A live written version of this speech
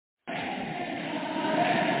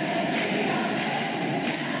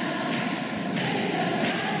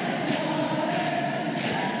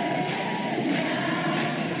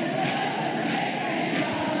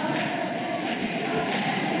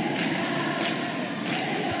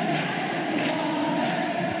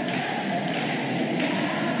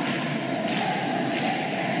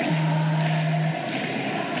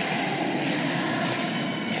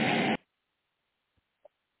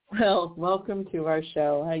Well, welcome to our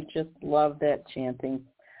show. I just love that chanting.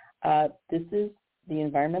 This is the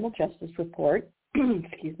Environmental Justice Report,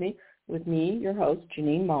 excuse me, with me, your host,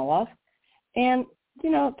 Jeanine Molloff. And,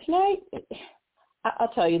 tonight, I'll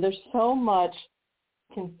tell you, there's so much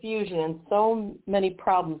confusion and so many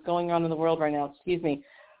problems going on in the world right now,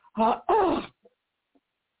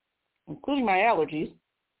 including my allergies.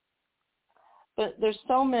 But there's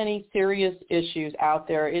so many serious issues out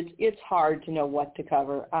there. It's hard to know what to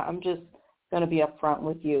cover. I'm just going to be upfront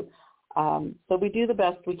with you. So we do the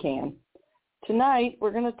best we can. Tonight,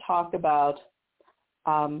 we're going to talk about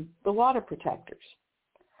the water protectors.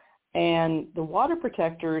 And the water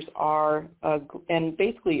protectors are, and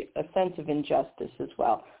basically a sense of injustice as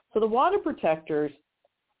well. So the water protectors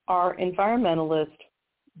are environmentalists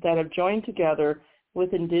that have joined together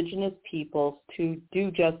with indigenous peoples to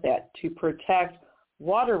do just that, to protect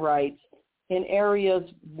water rights in areas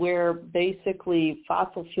where basically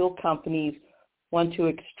fossil fuel companies want to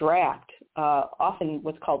extract often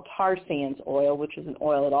what's called tar sands oil, which isn't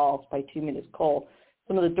oil at all, it's bituminous coal,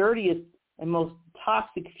 some of the dirtiest and most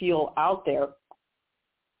toxic fuel out there.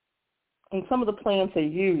 And some of the plants they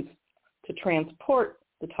use to transport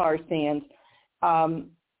the tar sands,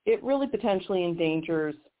 it really potentially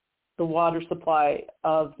endangers the water supply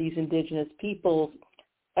of these indigenous peoples,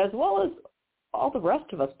 as well as all the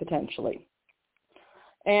rest of us potentially.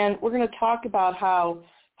 And we're going to talk about how,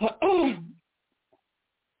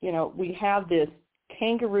 we have this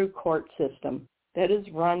kangaroo court system that is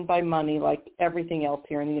run by money like everything else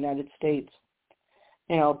here in the United States.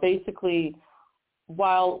 Basically,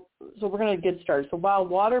 so we're going to get started. So while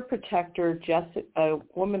Water Protector a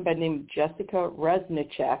woman by the name of Jessica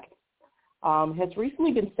Reznicek, has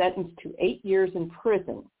recently been sentenced to 8 years in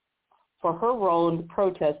prison for her role in the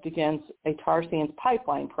protest against a tar sands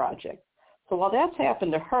pipeline project. So while that's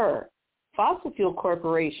happened to her, fossil fuel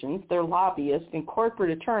corporations, their lobbyists, and corporate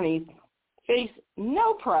attorneys face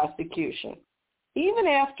no prosecution, even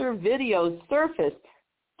after videos surfaced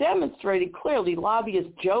demonstrating clearly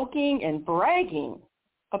lobbyists joking and bragging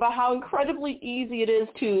about how incredibly easy it is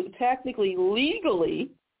to technically legally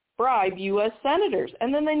bribe U.S. senators,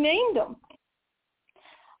 and then they named them.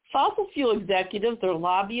 Fossil fuel executives, their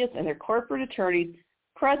lobbyists, and their corporate attorneys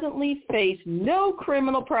presently face no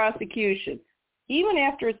criminal prosecution, even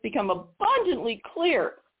after it's become abundantly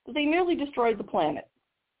clear that they merely destroyed the planet.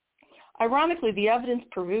 Ironically, the evidence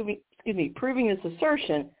proving this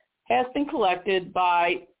assertion has been collected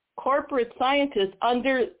by corporate scientists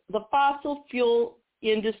under the fossil fuel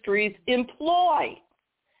industry's employ.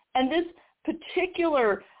 And this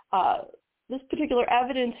particular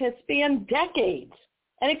evidence has spanned decades.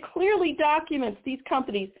 And it clearly documents these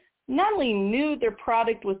companies not only knew their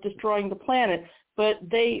product was destroying the planet, but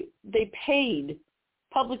they paid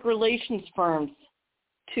public relations firms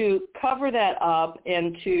to cover that up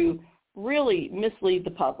and to really mislead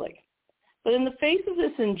the public. But in the face of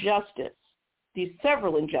this injustice, these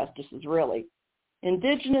several injustices really,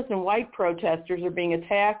 indigenous and white protesters are being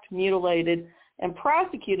attacked, mutilated, and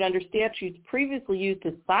prosecuted under statutes previously used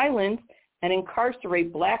to silence and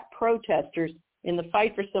incarcerate black protesters in the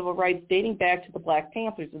fight for civil rights dating back to the Black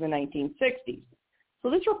Panthers in the 1960s. So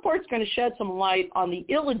this report's going to shed some light on the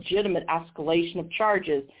illegitimate escalation of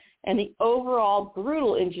charges and the overall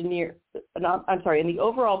brutality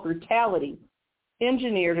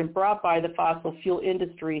engineered and brought by the fossil fuel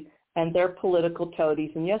industry and their political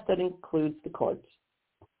toadies, and yes, that includes the courts.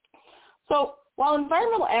 So while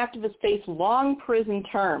environmental activists face long prison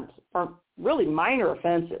terms for really minor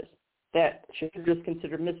offenses that should be just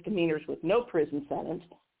considered misdemeanors with no prison sentence,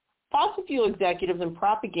 fossil fuel executives and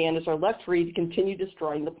propagandists are left free to continue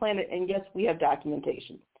destroying the planet, and yes, we have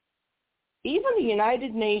documentation. Even the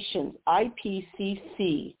United Nations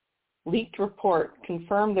IPCC leaked report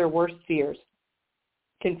confirmed their worst fears,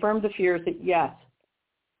 confirmed the fears that, yes,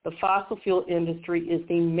 the fossil fuel industry is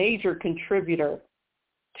the major contributor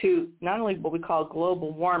to not only what we call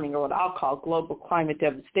global warming, or what I'll call global climate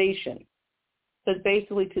devastation, but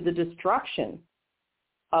basically to the destruction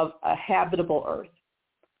of a habitable Earth.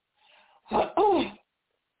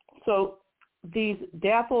 So these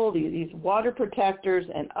NoDAPL, these water protectors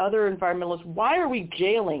and other environmentalists, why are we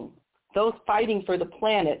jailing those fighting for the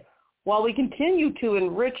planet while we continue to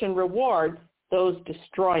enrich and reward those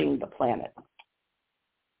destroying the planet?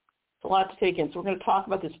 It's a lot to take in. So we're going to talk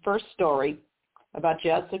about this first story about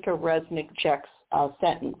Jessica Reznicek's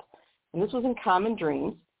sentence. And this was in Common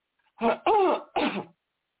Dreams.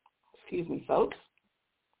 Excuse me, folks.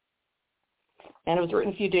 And it was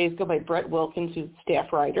written a few days ago by Brett Wilkins, who's a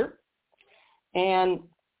staff writer. And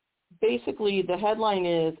basically the headline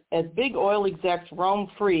is, as big oil execs roam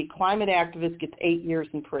free, climate activist gets 8 years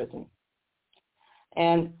in prison.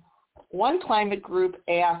 And one climate group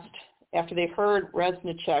asked, after they heard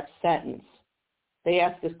Reznicek's sentence, they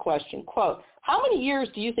asked this question, quote, how many years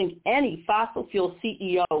do you think any fossil fuel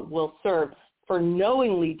CEO will serve for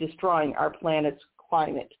knowingly destroying our planet's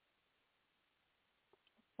climate?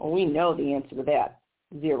 Well, we know the answer to that,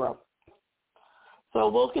 0. So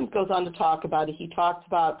Wilkins goes on to talk about it. He talks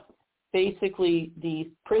about basically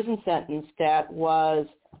the prison sentence that was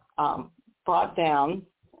brought down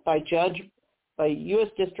by U.S.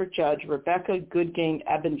 District Judge Rebecca Goodgame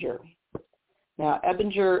Ebinger. Now,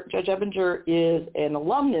 Judge Ebinger is an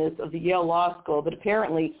alumnus of the Yale Law School, but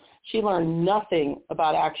apparently she learned nothing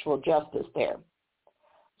about actual justice there.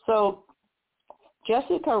 So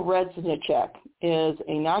Jessica Reznicek is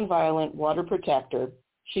a nonviolent water protector.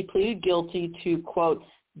 She pleaded guilty to, quote,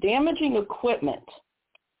 damaging equipment,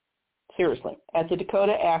 seriously, at the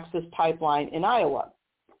Dakota Access Pipeline in Iowa.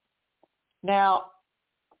 Now,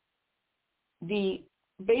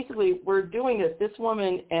 basically, we're doing this. This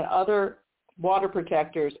woman and other water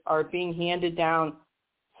protectors are being handed down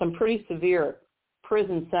some pretty severe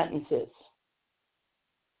prison sentences.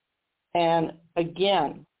 And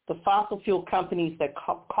again, the fossil fuel companies that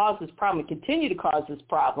cause this problem and continue to cause this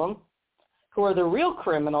problem, who are the real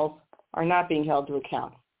criminals, are not being held to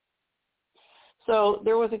account. So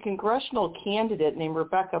there was a congressional candidate named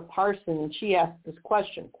Rebecca Parson, and she asked this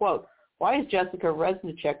question, quote, why is Jessica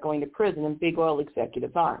Reznicek going to prison and big oil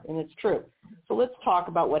executives aren't? And it's true. So let's talk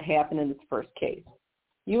about what happened in this first case.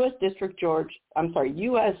 U.S. District Court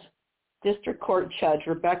Judge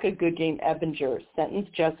Rebecca Goodgame Ebinger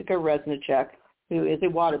sentenced Jessica Reznicek, who is a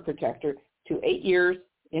water protector, to 8 years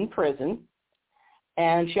in prison.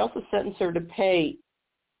 And she also sentenced her to pay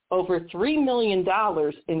over $3 million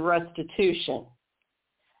in restitution,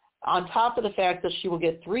 on top of the fact that she will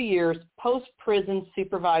get 3 years post-prison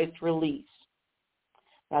supervised release.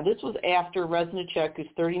 Now, this was after Reznicek, who's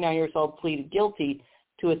 39 years old, pleaded guilty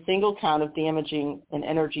to a single count of damaging an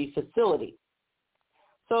energy facility.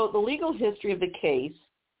 So the legal history of the case,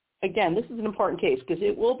 again, this is an important case because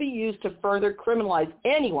it will be used to further criminalize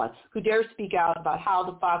anyone who dares speak out about how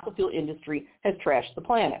the fossil fuel industry has trashed the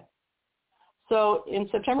planet. So in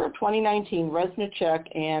September of 2019,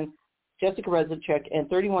 Jessica Reznicek and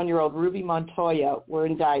 31-year-old Ruby Montoya were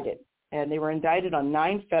indicted, and they were indicted on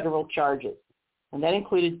 9 federal charges, and that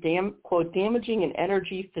included, quote, damaging an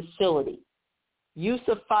energy facility, use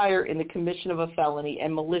of fire in the commission of a felony,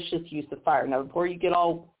 and malicious use of fire. Now, before you get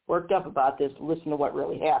all worked up about this, listen to what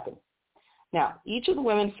really happened. Now, each of the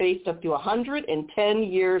women faced up to 110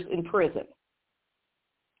 years in prison.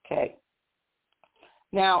 Okay.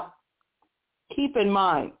 Now, keep in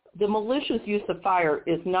mind, the malicious use of fire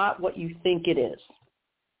is not what you think it is,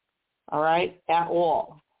 all right, at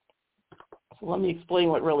all. So let me explain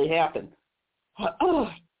what really happened.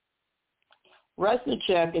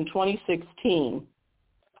 Reznicek in 2016,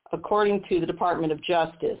 according to the Department of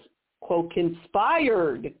Justice, quote,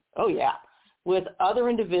 conspired, with other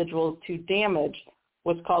individuals to damage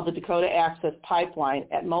what's called the Dakota Access Pipeline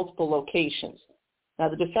at multiple locations. Now,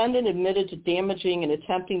 the defendant admitted to damaging and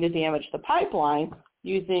attempting to damage the pipeline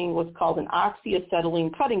using what's called an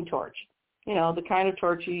oxyacetylene cutting torch, the kind of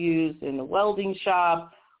torch you use in the welding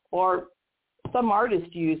shop, or some artists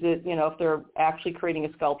use it, if they're actually creating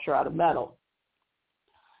a sculpture out of metal.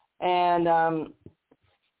 And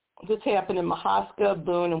this happened in Mahaska,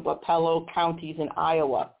 Boone, and Wapello counties in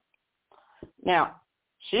Iowa. Now,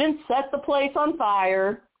 she didn't set the place on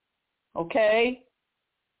fire, okay?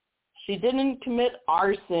 She didn't commit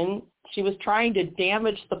arson. She was trying to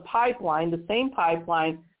damage the pipeline, the same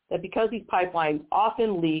pipeline that, because these pipelines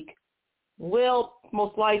often leak, will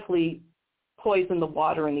most likely poison the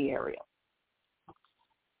water in the area.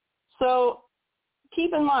 So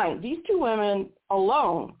keep in mind, these 2 women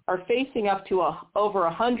alone are facing up to over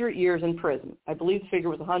 100 years in prison. I believe the figure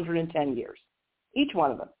was 110 years, each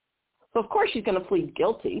one of them. So, of course, she's going to plead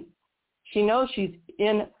guilty. She knows she's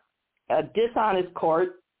in a dishonest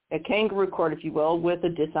court, a kangaroo court, if you will, with a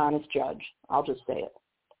dishonest judge. I'll just say it.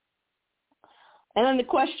 And then the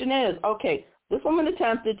question is, okay, this woman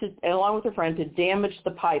attempted to, along with her friend, to damage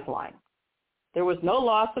the pipeline. There was no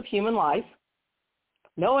loss of human life.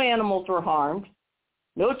 No animals were harmed.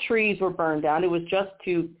 No trees were burned down. It was just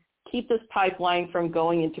to keep this pipeline from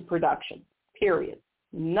going into production, period.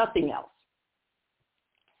 Nothing else.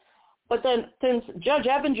 But then, since Judge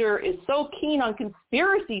Ebinger is so keen on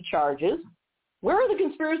conspiracy charges, where are the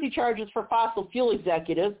conspiracy charges for fossil fuel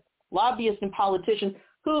executives, lobbyists, and politicians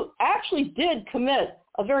who actually did commit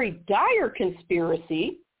a very dire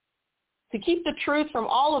conspiracy to keep the truth from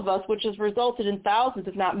all of us, which has resulted in thousands,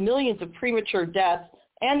 if not millions, of premature deaths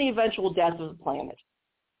and the eventual death of the planet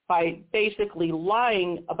by basically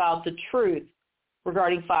lying about the truth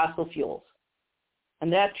regarding fossil fuels.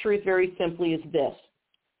 And that truth very simply is this: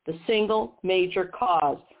 the single major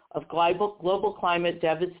cause of global climate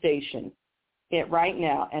devastation right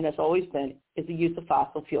now, and has always been, is the use of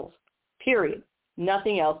fossil fuels, period.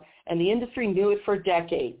 Nothing else. And the industry knew it for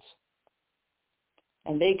decades.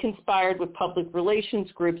 And they conspired with public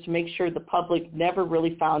relations groups to make sure the public never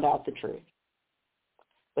really found out the truth.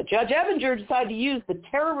 But Judge Ebinger decided to use the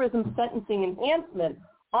terrorism sentencing enhancement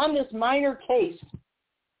on this minor case.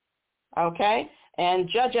 Okay? And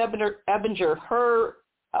Judge Ebinger, her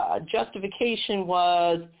justification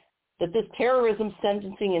was that this terrorism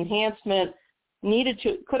sentencing enhancement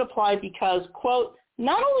could apply because, quote,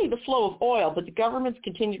 not only the flow of oil, but the government's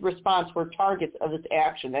continued response were targets of this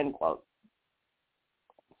action, end quote.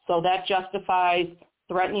 So that justifies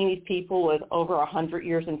threatening these people with over 100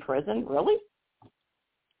 years in prison? Really?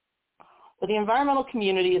 But the environmental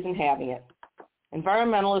community isn't having it.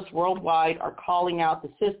 Environmentalists worldwide are calling out the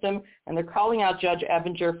system, and they're calling out Judge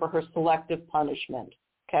Ebinger for her selective punishment.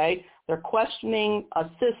 Okay? They're questioning a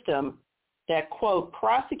system that, quote,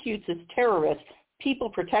 prosecutes as terrorists people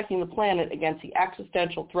protecting the planet against the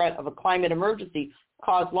existential threat of a climate emergency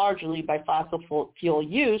caused largely by fossil fuel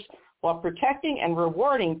use, while protecting and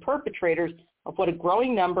rewarding perpetrators of what a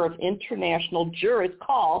growing number of international jurists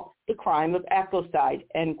call the crime of ecocide,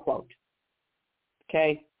 end quote.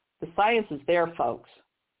 Okay? The science is there, folks.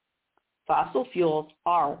 Fossil fuels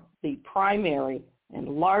are the primary and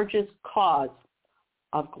largest cause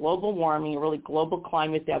of global warming, or really global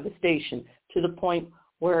climate devastation, to the point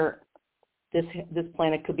where this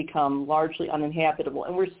planet could become largely uninhabitable.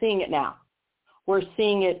 And we're seeing it now. We're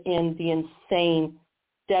seeing it in the insane,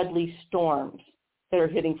 deadly storms that are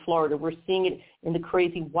hitting Florida. We're seeing it in the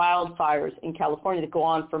crazy wildfires in California that go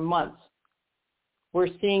on for months. We're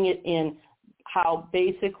seeing it in how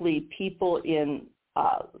basically people in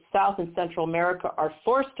South and Central America are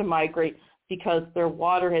forced to migrate because their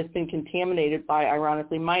water has been contaminated by,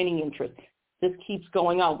 ironically, mining interests. This keeps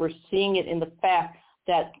going on. We're seeing it in the fact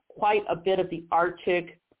that quite a bit of the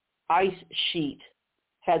Arctic ice sheet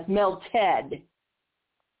has melted.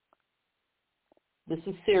 This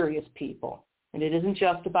is serious, people. And it isn't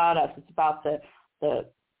just about us. It's about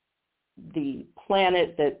the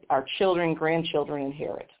planet that our children and grandchildren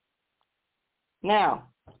inherit. Now,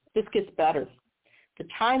 this gets better. The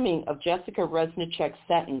timing of Jessica Reznicek's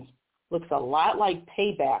sentence looks a lot like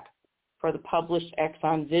payback for the published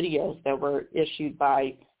Exxon videos that were issued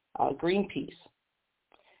by Greenpeace.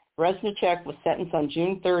 Reznicek was sentenced on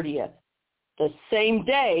June 30th, the same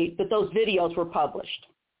day that those videos were published.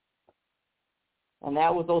 And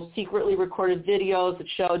that was those secretly recorded videos that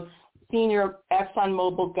showed senior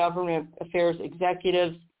ExxonMobil government affairs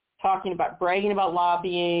executives bragging about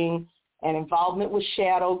lobbying and involvement with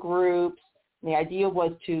shadow groups. And the idea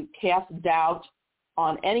was to cast doubt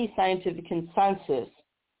on any scientific consensus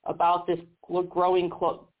about this growing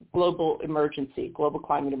global emergency, global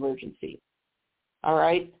climate emergency. All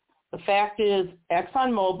right? The fact is,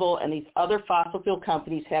 ExxonMobil and these other fossil fuel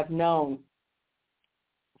companies have known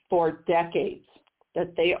for decades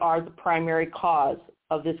that they are the primary cause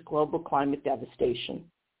of this global climate devastation.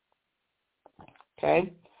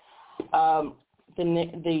 Okay? The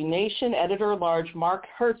Nation editor-at-large Mark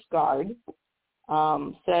Hertsgaard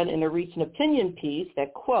said in a recent opinion piece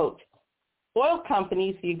that, quote, oil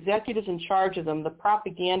companies, the executives in charge of them, the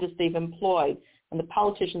propagandists they've employed, and the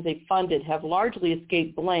politicians they've funded have largely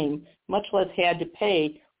escaped blame, much less had to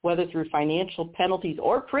pay, whether through financial penalties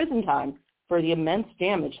or prison time, for the immense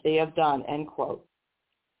damage they have done, end quote.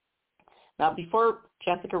 Now, before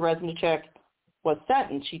Jessica Reznicek was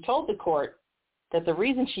sentenced, she told the court that the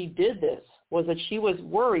reason she did this was that she was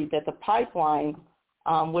worried that the pipeline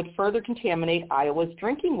would further contaminate Iowa's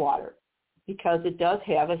drinking water because it does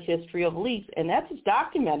have a history of leaks, and that's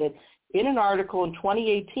documented in an article in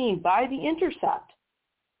 2018 by The Intercept.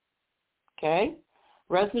 Okay?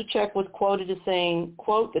 Reznicek was quoted as saying,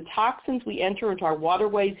 quote, the toxins we enter into our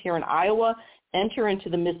waterways here in Iowa enter into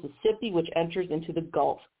the Mississippi, which enters into the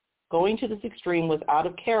Gulf. Going to this extreme was out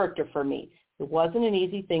of character for me. It wasn't an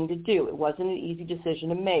easy thing to do. It wasn't an easy decision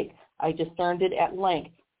to make. I discerned it at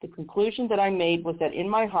length. The conclusion that I made was that in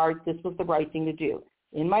my heart, this was the right thing to do.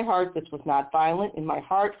 In my heart, this was not violent. In my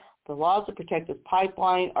heart, the laws that protect this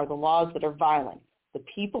pipeline are the laws that are violent. The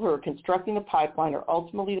people who are constructing the pipeline are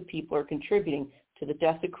ultimately the people who are contributing to the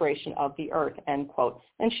desecration of the earth, end quote.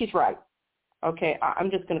 And she's right. Okay,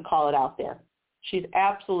 I'm just going to call it out there. She's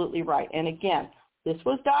absolutely right. And again, this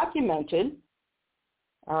was documented,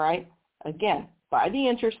 all right, again, by The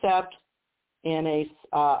Intercept in a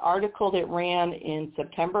article that ran in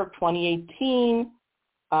September of 2018,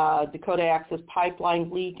 Dakota Access Pipeline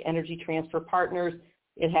Leak, Energy Transfer Partners.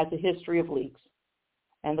 It has a history of leaks.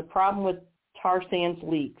 And the problem with tar sands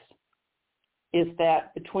leaks is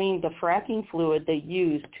that between the fracking fluid they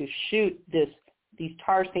use to shoot these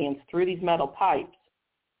tar sands through these metal pipes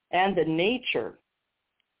and the nature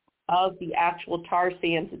of the actual tar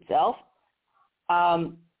sands itself,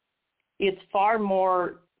 it's far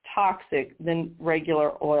more toxic than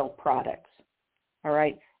regular oil products, all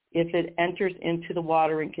right? If it enters into the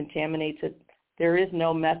water and contaminates it, there is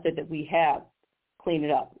no method that we have to clean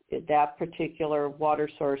it up. That particular water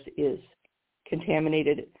source is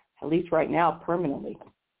contaminated, at least right now, permanently.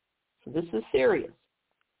 So this is serious.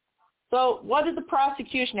 So what did the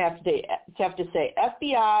prosecution have to say?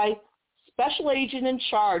 FBI special agent in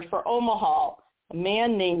charge for Omaha, a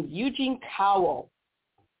man named Eugene Cowell,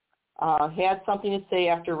 had something to say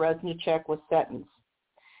after Reznicek was sentenced.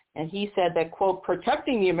 And he said that, quote,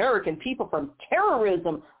 protecting the American people from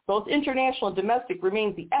terrorism, both international and domestic,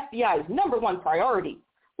 remains the FBI's number one priority.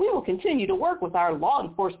 We will continue to work with our law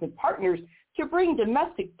enforcement partners to bring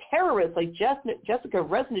domestic terrorists like Jessica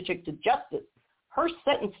Reznicek to justice. Her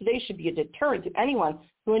sentence today should be a deterrent to anyone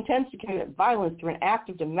who intends to commit violence through an act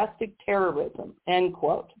of domestic terrorism, end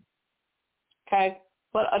quote. Okay?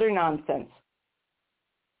 What utter nonsense.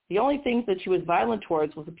 The only things that she was violent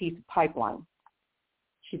towards was a piece of pipeline.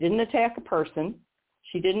 She didn't attack a person.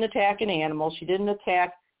 She didn't attack an animal. She didn't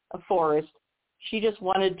attack a forest. She just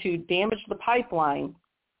wanted to damage the pipeline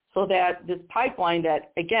so that this pipeline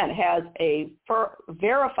that, again, has a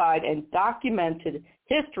verified and documented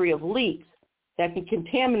history of leaks that can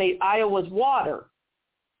contaminate Iowa's water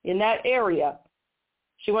in that area,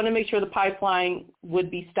 she wanted to make sure the pipeline would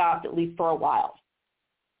be stopped at least for a while.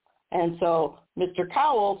 And so Mr.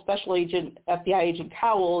 Cowell, Special Agent, FBI Agent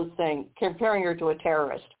Cowell, is saying, comparing her to a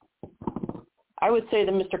terrorist. I would say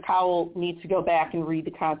that Mr. Cowell needs to go back and read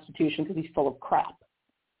the Constitution because he's full of crap.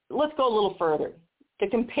 Let's go a little further. The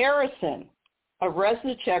comparison of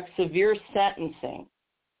Reznicek's severe sentencing,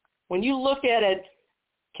 when you look at it,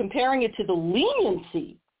 comparing it to the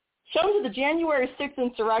leniency shown to the January 6th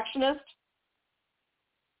insurrectionist,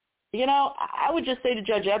 you know, I would just say to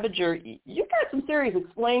Judge Ebinger, you've got some serious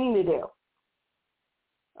explaining to do.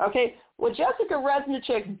 Okay, what Jessica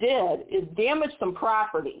Reznicek did is damage some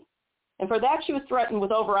property. And for that, she was threatened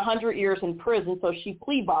with over 100 years in prison, so she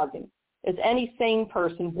plea bargained, as any sane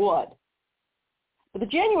person would. But the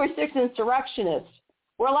January 6th insurrectionists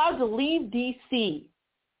were allowed to leave D.C.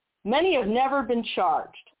 Many have never been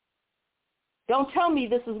charged. Don't tell me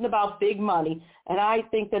this isn't about big money, and I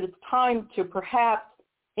think that it's time to perhaps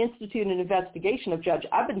institute an investigation of Judge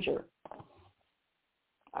Ebinger.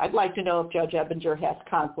 I'd like to know if Judge Ebinger has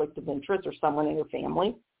conflict of interest or someone in her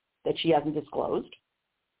family that she hasn't disclosed.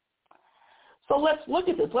 So let's look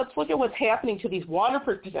at this. Let's look at what's happening to these water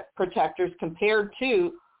protectors compared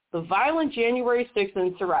to the violent January 6th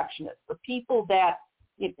insurrectionists, the people that,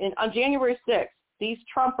 on January 6th, these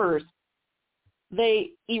Trumpers,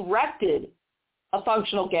 they erected a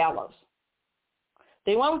functional gallows.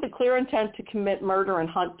 They went with a clear intent to commit murder and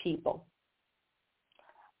hunt people.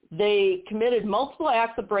 They committed multiple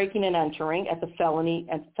acts of breaking and entering at the felony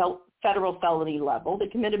and federal felony level. They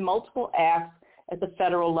committed multiple acts at the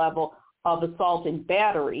federal level of assault and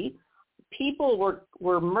battery. People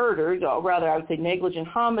were murdered, or rather I would say negligent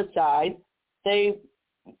homicide. They,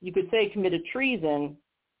 you could say, committed treason.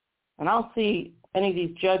 And I don't see any of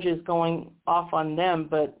these judges going off on them,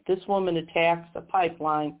 but this woman attacks a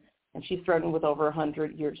pipeline, and she's threatened with over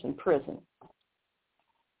 100 years in prison.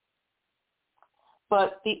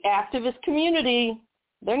 But the activist community,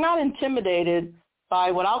 they're not intimidated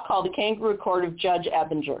by what I'll call the Kangaroo Court of Judge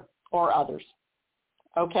Ebinger or others.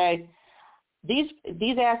 Okay? These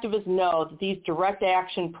activists know that these direct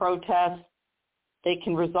action protests, they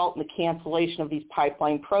can result in the cancellation of these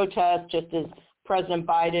pipeline protests, just as President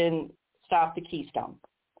Biden stopped the Keystone.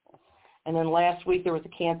 And then last week there was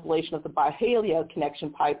a cancellation of the Byhalia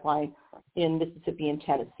connection pipeline in Mississippi and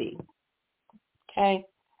Tennessee. Okay?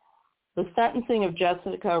 The sentencing of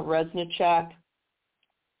Jessica Reznicek,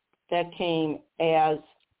 that came as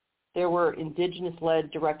there were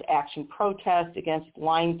indigenous-led direct action protests against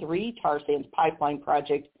Line 3 tar sands pipeline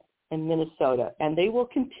project in Minnesota, and they will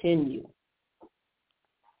continue.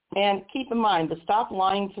 And keep in mind, the Stop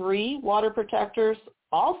Line 3 water protectors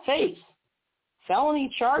all face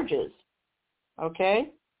felony charges, okay,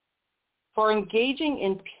 for engaging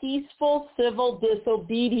in peaceful civil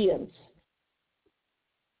disobedience.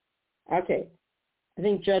 Okay, I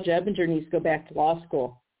think Judge Ebinger needs to go back to law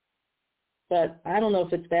school. but I don't know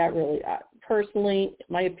if it's that really. Personally,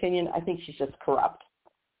 my opinion, I think she's just corrupt.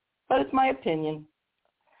 But it's my opinion.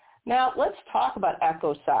 Now, let's talk about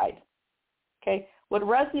ecocide. Okay? What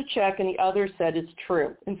Reznicek and the others said is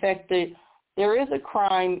true. In fact, there is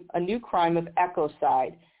a new crime of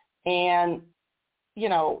ecocide. And, you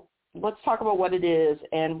know, let's talk about what it is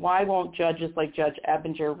and why won't judges like Judge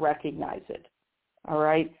Ebinger recognize it. All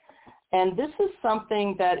right? And this is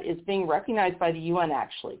something that is being recognized by the UN,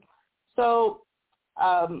 actually. So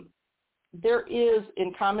there is,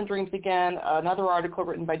 in Common Dreams Again, another article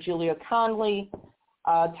written by Julia Conley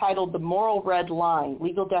titled The Moral Red Line,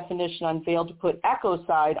 Legal Definition Unveiled to Put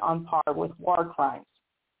Ecocide on Par with War Crimes.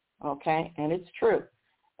 Okay? And it's true.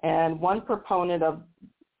 And one proponent of,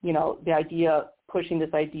 you know, the idea, pushing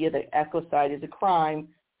this idea that ecocide is a crime,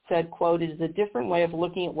 said, quote, it is a different way of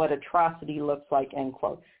looking at what atrocity looks like, end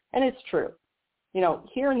quote. And it's true. You know,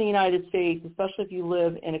 here in the United States, especially if you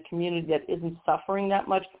live in a community that isn't suffering that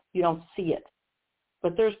much, you don't see it.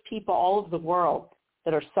 But there's people all over the world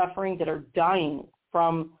that are suffering, that are dying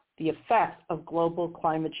from the effects of global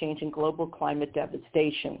climate change and global climate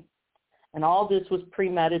devastation. And all this was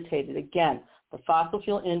premeditated. Again, the fossil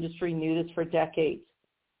fuel industry knew this for decades,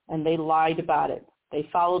 and they lied about it. They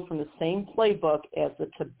followed from the same playbook as the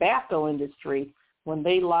tobacco industry when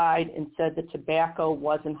they lied and said that tobacco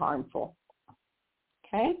wasn't harmful.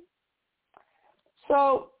 Okay?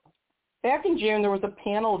 So back in June, there was a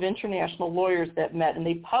panel of international lawyers that met, and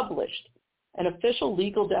they published an official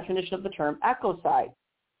legal definition of the term ecocide.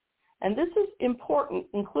 And this is important,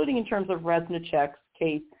 including in terms of Reznicek's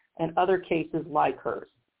case and other cases like hers,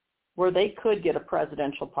 where they could get a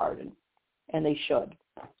presidential pardon, and they should.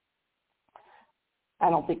 I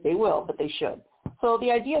don't think they will, but they should. So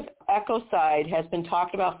the idea of ecocide has been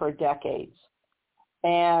talked about for decades,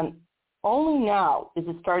 and only now is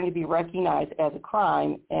it starting to be recognized as a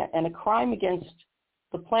crime, and a crime against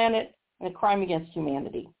the planet and a crime against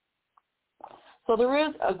humanity. So there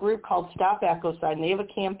is a group called Stop Ecocide, and they have a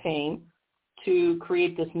campaign to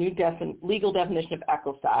create this new legal definition of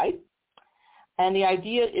ecocide. And the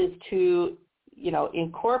idea is to, you know,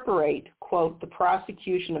 incorporate, quote, the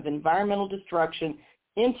prosecution of environmental destruction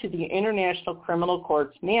into the International Criminal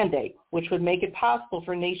Court's mandate, which would make it possible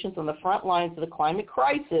for nations on the front lines of the climate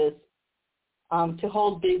crisis to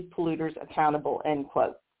hold big polluters accountable, end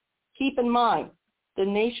quote. Keep in mind, the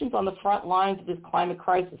nations on the front lines of this climate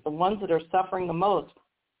crisis, the ones that are suffering the most,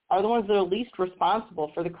 are the ones that are least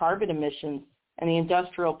responsible for the carbon emissions and the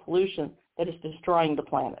industrial pollution that is destroying the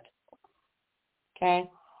planet. Okay?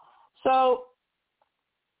 So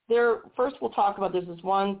first we'll talk about, this is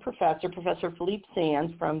one professor, Professor Philippe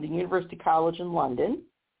Sands from the University College in London.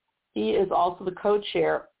 He is also the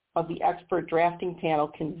co-chair of the expert drafting panel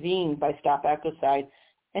convened by Stop Ecocide,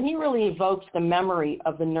 and he really evokes the memory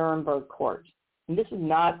of the Nuremberg Court. And this is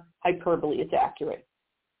not hyperbole, it's accurate.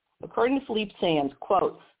 According to Philippe Sands,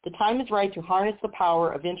 quote, the time is right to harness the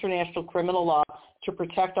power of international criminal law to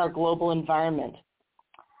protect our global environment.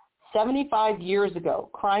 75 years ago,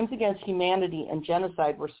 crimes against humanity and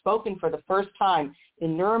genocide were spoken for the first time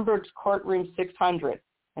in Nuremberg's courtroom 600,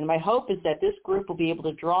 and my hope is that this group will be able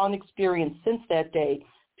to draw on experience since that day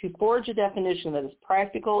to forge a definition that is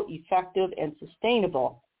practical, effective, and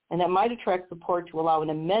sustainable, and that might attract support to allow an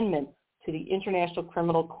amendment to the International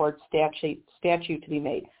Criminal Court statute to be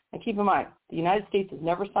made. And keep in mind, the United States has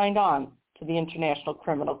never signed on to the International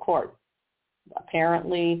Criminal Court.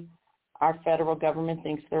 Apparently, our federal government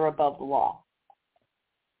thinks they're above the law.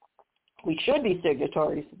 We should be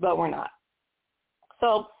signatories, but we're not.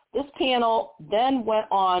 So this panel then went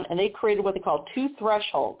on, and they created what they call two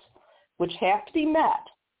thresholds, which have to be met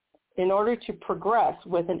in order to progress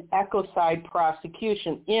with an ecocide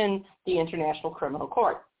prosecution in the International Criminal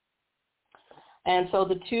Court. And so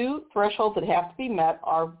the two thresholds that have to be met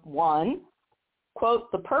are, one,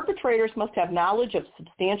 quote, the perpetrators must have knowledge of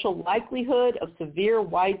substantial likelihood of severe,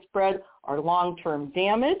 widespread, or long-term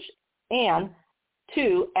damage, and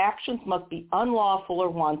two, actions must be unlawful or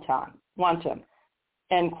wanton,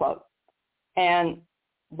 end quote. And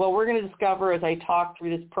what we're going to discover as I talk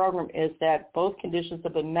through this program is that both conditions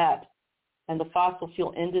have been met, and the fossil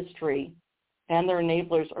fuel industry and their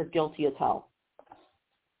enablers are guilty as hell.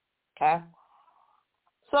 Okay?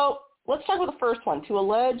 So let's talk about the first one, to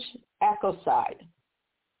allege ecocide.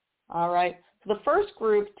 All right? So the first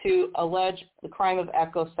group to allege the crime of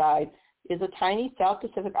ecocide is a tiny South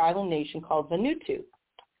Pacific island nation called Vanuatu.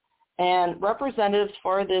 And representatives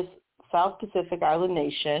for this South Pacific island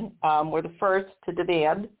nation were the first to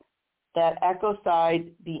demand that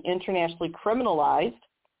ecocide be internationally criminalized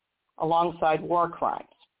alongside war crimes.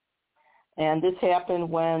 And this happened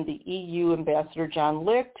when the EU ambassador John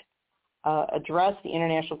Licht addressed the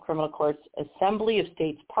International Criminal Court's Assembly of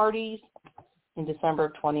States Parties in December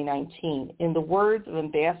of 2019. In the words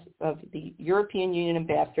of the European Union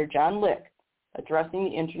Ambassador John Lick, addressing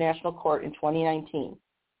the International Court in 2019,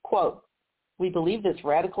 quote, "We believe this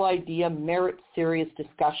radical idea merits serious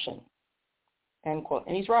discussion," end quote.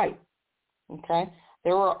 And he's right, okay?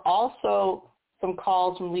 There were also some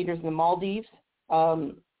calls from leaders in the Maldives.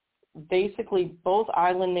 Basically, both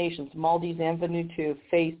island nations, Maldives and Vanuatu,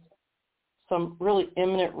 face some really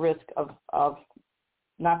imminent risk of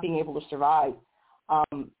not being able to survive.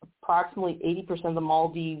 Approximately 80% of the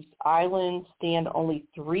Maldives islands stand only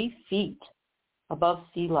 3 feet above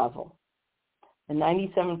sea level, and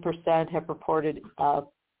 97% have reported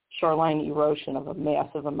shoreline erosion of a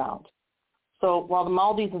massive amount. So while the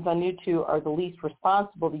Maldives and Vanuatu are the least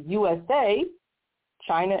responsible, the USA,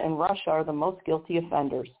 China, and Russia are the most guilty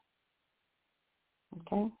offenders.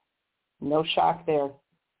 Okay? No shock there.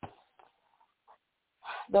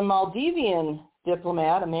 The Maldivian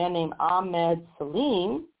diplomat, a man named Ahmed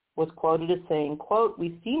Salim, was quoted as saying, quote,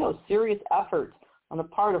 "We see no serious efforts on the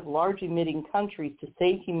part of large emitting countries to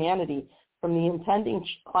save humanity from the impending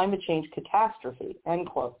climate change catastrophe," end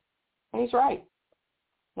quote. And he's right.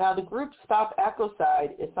 Now, the group Stop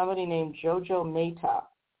Ecocide is somebody named Jojo Mehta.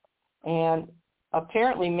 And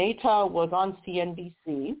apparently Mehta was on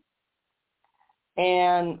CNBC.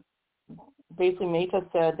 And basically Mehta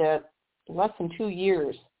said that less than 2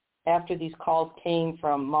 years after these calls came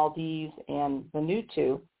from Maldives and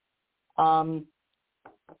Vanuatu,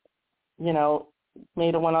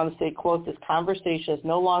 Mehta went on to say, quote, "This conversation is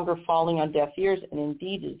no longer falling on deaf ears and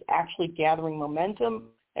indeed is actually gathering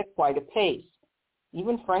momentum at quite a pace.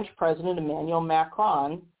 Even French President Emmanuel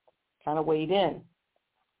Macron kind of weighed in.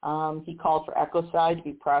 He called for ecocide to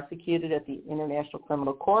be prosecuted at the International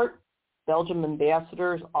Criminal Court. Belgium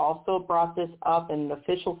ambassadors also brought this up in an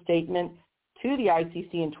official statement to the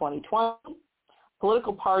ICC in 2020.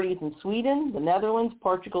 Political parties in Sweden, the Netherlands,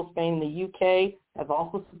 Portugal, Spain, and the UK have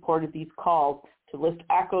also supported these calls to list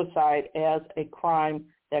ecocide as a crime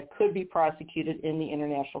that could be prosecuted in the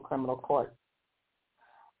International Criminal Court."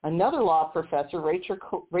 Another law professor,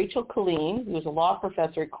 Rachel Colleen, who is a law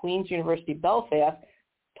professor at Queen's University Belfast,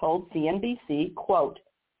 told CNBC, quote,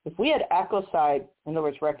 "If we had ecocide, in other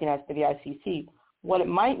words, recognized by the ICC, what it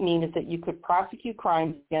might mean is that you could prosecute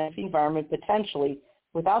crimes against the environment potentially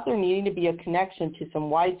without there needing to be a connection to some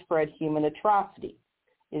widespread human atrocity.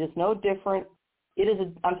 It is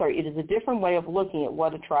a different way of looking at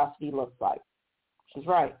what atrocity looks like," which is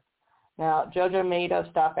right. Now, Jojo Mehta of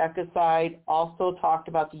Stop Ecocide also talked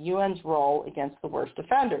about the UN's role against the worst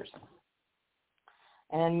offenders.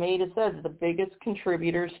 And Mehta says the biggest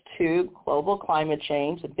contributors to global climate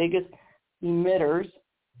change, the biggest emitters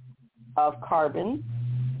of carbon,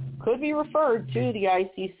 could be referred to the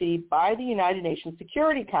ICC by the United Nations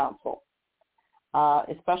Security Council,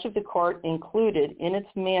 especially if the court included in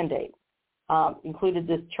its mandate, included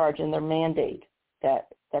this charge in their mandate,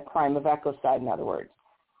 that crime of ecocide, in other words.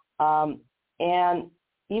 And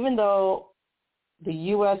even though the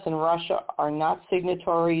U.S. and Russia are not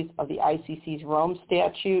signatories of the ICC's Rome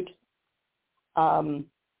Statute, the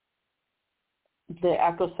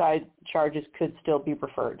ecocide charges could still be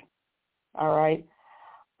referred. All right?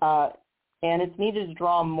 And it's needed to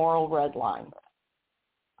draw a moral red line.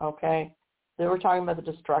 Okay? They were talking about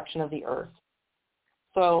the destruction of the earth.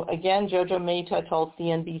 So again, Jojo Mehta told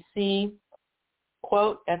CNBC,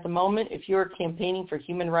 quote, "At the moment, if you are campaigning for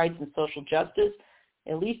human rights and social justice,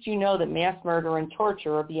 at least you know that mass murder and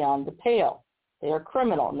torture are beyond the pale. They are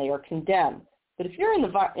criminal and they are condemned. But if you're in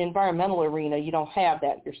the environmental arena, you don't have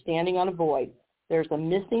that. You're standing on a void. There's a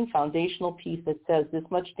missing foundational piece that says this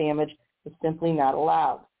much damage is simply not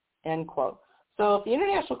allowed," end quote. So if the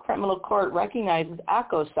International Criminal Court recognizes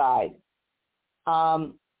ecocide,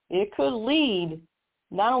 it could lead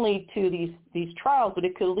not only to these trials, but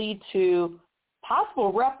it could lead to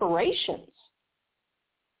possible reparations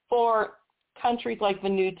for countries like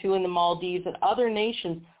Vanuatu and the Maldives and other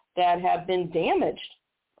nations that have been damaged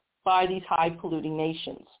by these high polluting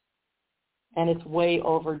nations. And it's way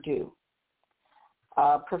overdue.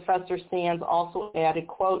 Professor Sands also added,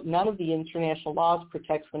 quote, "None of the international laws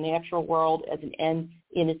protects the natural world as an end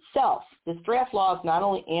in itself. This draft law is not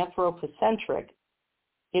only anthropocentric,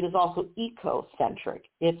 it is also ecocentric.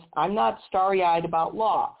 I'm not starry-eyed about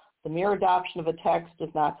law. The mere adoption of a text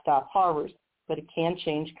does not stop horrors, but it can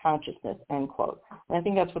change consciousness," end quote. And I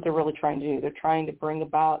think that's what they're really trying to do. They're trying to bring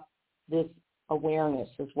about this awareness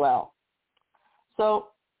as well.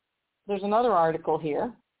 So there's another article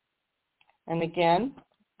here. And again,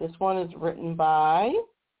 this one is written by,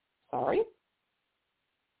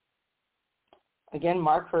 again,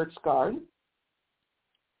 Mark Hertzgaard.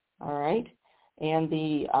 All right. And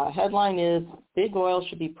the headline is, Big Oil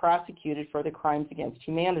Should Be Prosecuted for the Crimes Against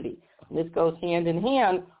Humanity. And this goes hand in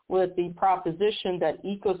hand with the proposition that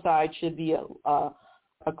ecocide should be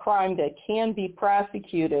a crime that can be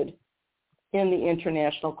prosecuted in the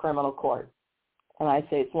International Criminal Court. And I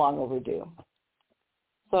say it's long overdue.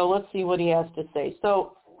 So let's see what he has to say.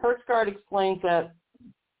 So Hertzgaard explains that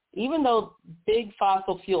even though big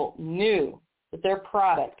fossil fuel knew that their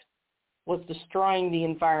product was destroying the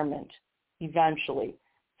environment eventually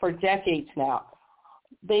for decades now,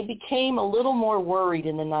 they became a little more worried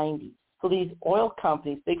in the 90s. So these oil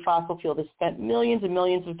companies, big fossil fuel, they spent millions and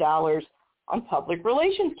millions of dollars on public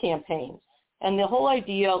relations campaigns. And the whole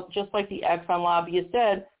idea, just like the Exxon lobbyist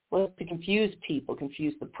said, was to confuse people,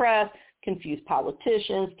 confuse the press, confuse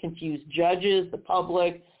politicians, confuse judges, the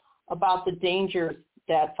public, about the dangers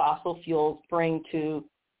that fossil fuels bring to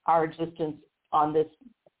our existence on this,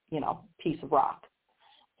 piece of rock.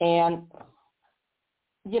 And,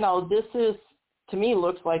 this is, to me,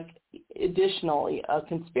 looks like additionally a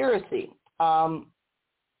conspiracy. And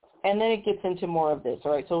then it gets into more of this,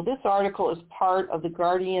 all right? So this article is part of the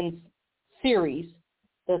Guardian's series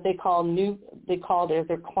that they call their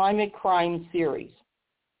climate crime series,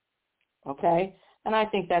 okay? And I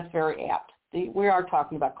think that's very apt. We are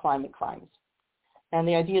talking about climate crimes. And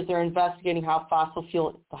the idea is they're investigating how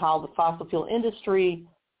the fossil fuel industry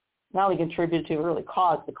not only contributed to, really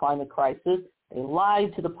caused the climate crisis. They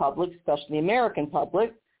lied to the public, especially the American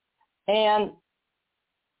public. And,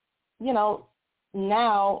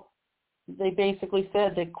 now they basically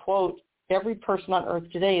said that, quote, every person on earth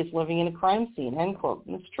today is living in a crime scene, end quote.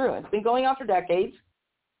 And it's true. It's been going on for decades.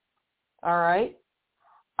 All right.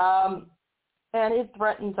 And it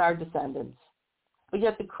threatens our descendants. But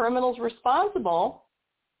yet the criminals responsible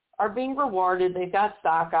are being rewarded. They've got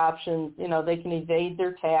stock options. They can evade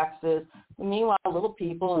their taxes. And meanwhile, little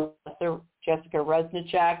people, Jessica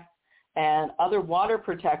Reznicek and other water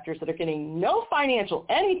protectors that are getting no financial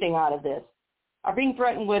anything out of this are being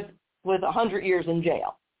threatened with 100 years in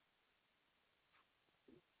jail.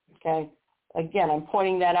 Okay? Again, I'm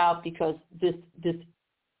pointing that out because this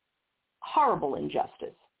horrible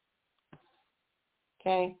injustice.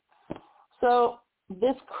 Okay? So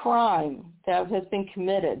this crime that has been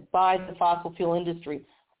committed by the fossil fuel industry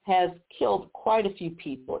has killed quite a few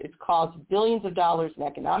people. It's caused billions of dollars in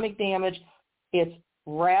economic damage. It's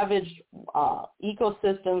ravaged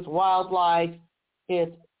ecosystems, wildlife.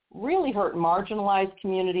 It's really hurt marginalized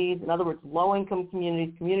communities, in other words, low-income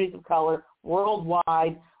communities, communities of color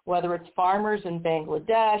worldwide, whether it's farmers in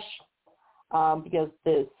Bangladesh, because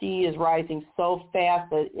the sea is rising so fast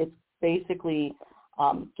that it's basically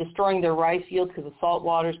destroying their rice fields because the salt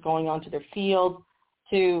water is going onto their fields,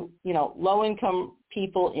 to, low-income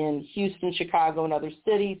people in Houston, Chicago, and other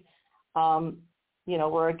cities,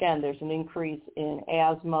 where, again, there's an increase in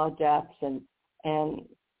asthma deaths. And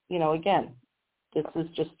again, this is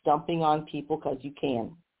just dumping on people because you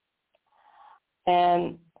can.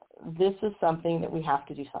 And this is something that we have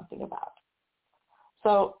to do something about.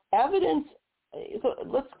 So evidence, so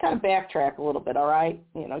let's kind of backtrack a little bit, all right?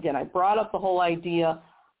 Again, I brought up the whole idea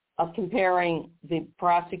of comparing the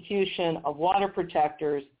prosecution of water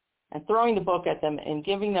protectors and throwing the book at them and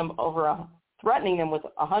giving them threatening them with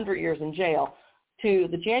 100 years in jail, to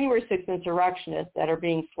the January 6th insurrectionists that are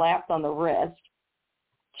being slapped on the wrist,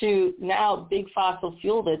 to now big fossil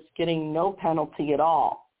fuel that's getting no penalty at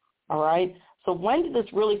all right? So when did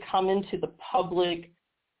this really come into the public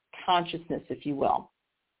consciousness, if you will?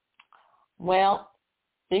 Well,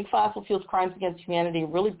 big fossil fuels crimes against humanity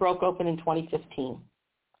really broke open in 2015.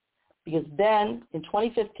 Because then, in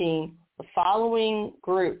 2015, the following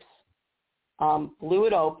groups blew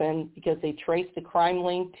it open because they traced the crime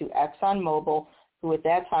link to ExxonMobil, who at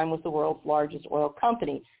that time was the world's largest oil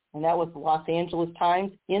company. And that was the Los Angeles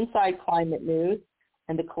Times, Inside Climate News,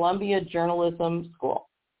 and the Columbia Journalism School.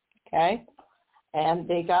 Okay? And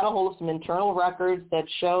they got a hold of some internal records that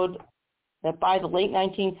showed that by the late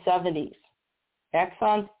 1970s,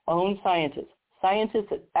 Exxon's own scientists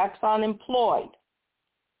that Exxon employed,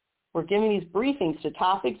 were giving these briefings to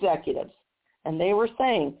top executives, and they were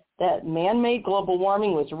saying that man-made global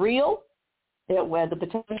warming was real, it had the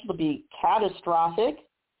potential to be catastrophic,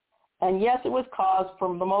 and yes, it was caused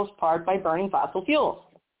for the most part by burning fossil fuels.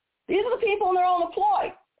 These are the people in their own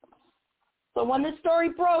employ. So when this story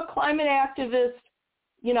broke, climate activists,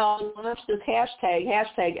 launched this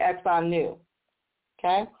hashtag Exxon knew.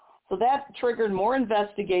 Okay? So that triggered more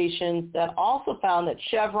investigations that also found that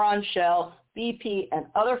Chevron, Shell, BP, and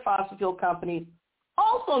other fossil fuel companies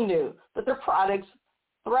also knew that their products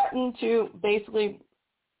threatened to basically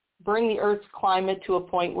bring the Earth's climate to a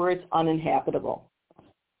point where it's uninhabitable.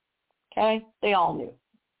 Okay? They all knew.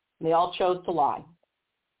 They all chose to lie.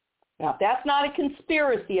 Now, if that's not a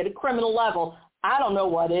conspiracy at a criminal level, I don't know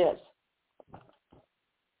what is.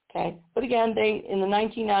 Okay? But again, in the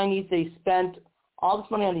 1990s, they spent all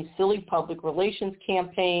this money on these silly public relations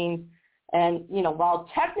campaigns. And, while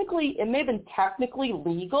technically, it may have been technically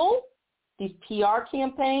legal, these PR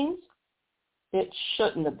campaigns, it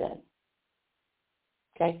shouldn't have been.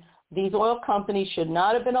 Okay? These oil companies should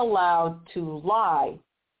not have been allowed to lie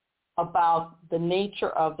about the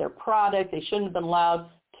nature of their product. They shouldn't have been allowed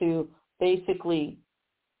to basically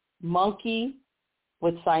monkey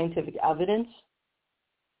with scientific evidence.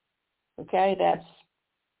 Okay?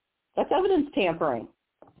 That's evidence tampering.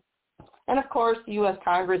 And of course, the U.S.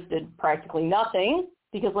 Congress did practically nothing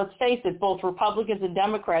because let's face it, both Republicans and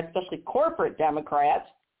Democrats, especially corporate Democrats,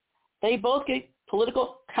 they both get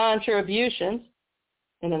political contributions.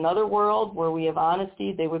 In another world where we have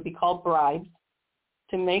honesty, they would be called bribes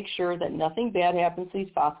to make sure that nothing bad happens to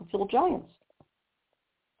these fossil fuel giants.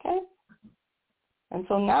 Okay? And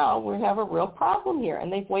so now we have a real problem here,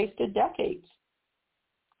 and they've wasted decades.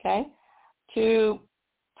 Okay? To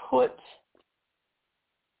put,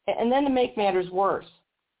 and then to make matters worse,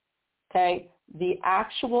 okay, the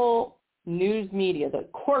actual news media, the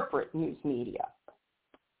corporate news media,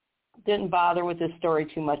 didn't bother with this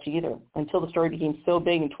story too much either until the story became so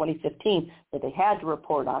big in 2015 that they had to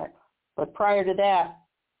report on it. But prior to that,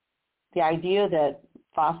 the idea that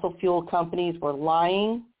fossil fuel companies were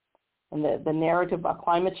lying and the narrative about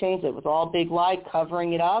climate change, it was all a big lie,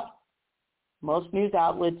 covering it up, most news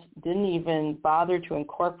outlets didn't even bother to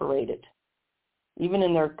incorporate it, even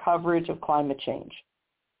in their coverage of climate change.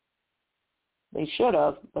 They should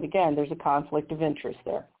have, but again, there's a conflict of interest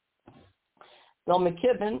there. Bill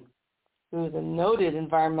McKibben, who is a noted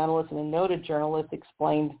environmentalist and a noted journalist,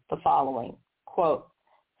 explained the following, quote,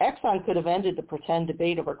 Exxon could have ended the pretend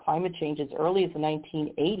debate over climate change as early as the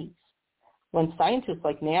 1980s, when scientists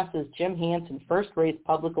like NASA's Jim Hansen first raised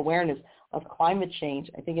public awareness of climate change,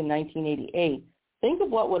 I think in 1988. Think of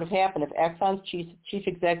what would have happened if Exxon's chief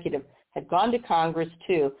executive had gone to Congress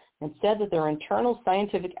too and said that their internal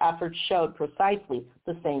scientific efforts showed precisely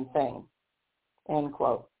the same thing, end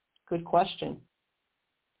quote. Good question.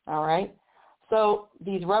 All right. So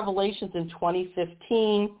these revelations in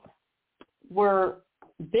 2015 were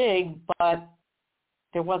big, but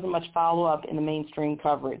there wasn't much follow-up in the mainstream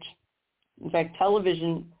coverage. In fact,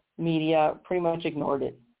 television media pretty much ignored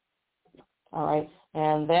it. All right.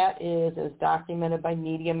 And that is as documented by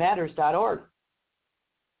MediaMatters.org.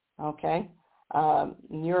 Okay.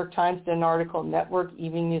 New York Times did an article, Network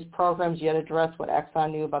Evening News Programs yet address what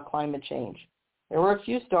Exxon knew about climate change. There were a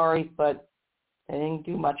few stories, but they didn't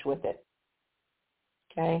do much with it.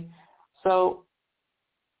 Okay. So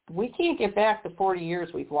we can't get back the 40 years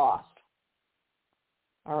we've lost.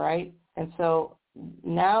 All right. And so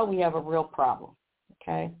now we have a real problem.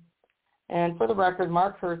 Okay. And for the record,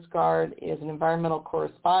 Mark Hertzgaard is an environmental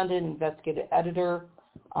correspondent, investigative editor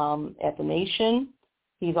at The Nation.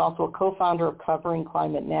 He's also a co-founder of Covering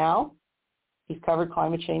Climate Now. He's covered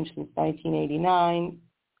climate change since 1989,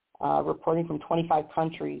 reporting from 25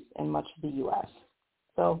 countries and much of the U.S.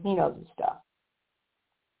 So he knows his stuff.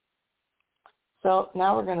 So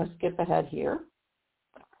now we're going to skip ahead here.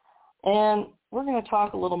 And we're going to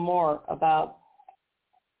talk a little more about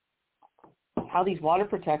how these water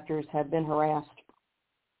protectors have been harassed.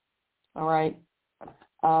 All right.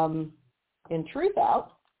 In Truth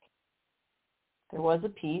Out, there was a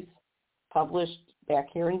piece published back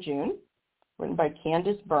here in June, written by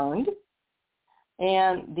Candace Byrne,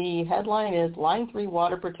 and the headline is Line 3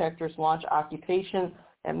 Water Protectors Launch Occupation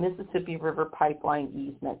at Mississippi River Pipeline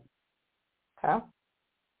Easement. Okay?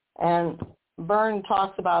 And Byrne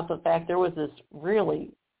talks about the fact there was this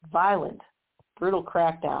really violent, brutal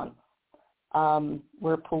crackdown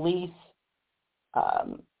where police,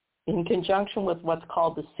 in conjunction with what's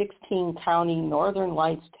called the 16-County Northern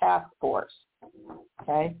Lights Task Force,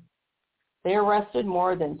 okay, they arrested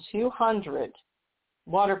more than 200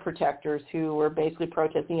 water protectors who were basically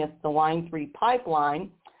protesting at the Line 3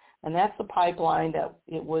 pipeline, and that's the pipeline that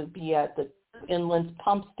it would be at the Inland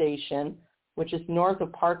Pump Station, which is north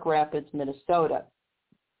of Park Rapids, Minnesota.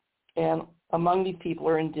 And among these people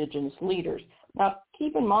are indigenous leaders. Now,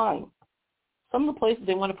 keep in mind, some of the places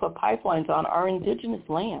they want to put pipelines on are indigenous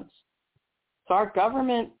lands. So our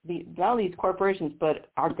government, not these corporations, but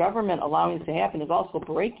our government allowing this to happen is also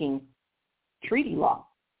breaking treaty law,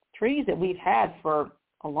 treaties that we've had for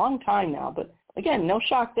a long time now. But again, no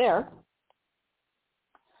shock there.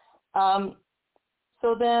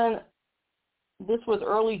 So then this was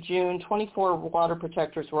early June. 24 water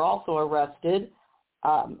protectors were also arrested,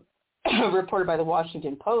 reported by the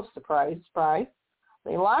Washington Post, surprise, surprise.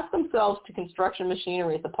 They locked themselves to construction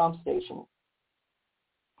machinery at the pump station.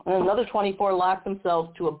 And another 24 locked themselves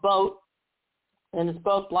to a boat, and this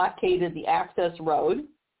boat blockaded the access road.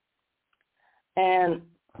 And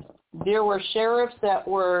there were sheriffs that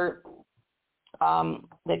were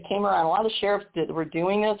that came around. A lot of sheriffs that were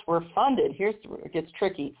doing this were funded. Here's where it gets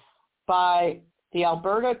tricky, by the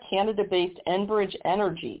Alberta, Canada-based Enbridge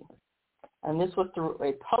Energy. And this was through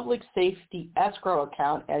a public safety escrow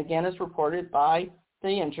account, again, as reported by The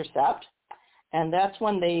Intercept. And that's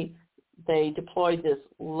when they deployed this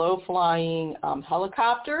low-flying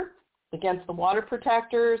helicopter against the water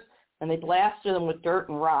protectors, and they blasted them with dirt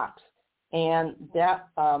and rocks. And that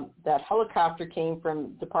helicopter came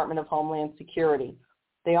from Department of Homeland Security.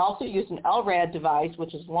 They also used an LRAD device,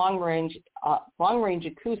 which is long-range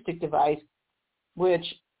acoustic device, which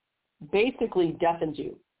basically deafens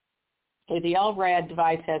you. Okay, the LRAD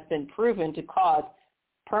device has been proven to cause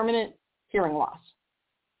permanent hearing loss.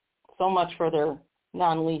 So much for their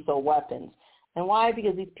non-lethal weapons. And why?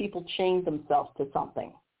 Because these people chained themselves to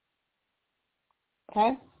something.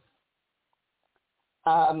 Okay?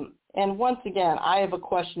 And once again, I have a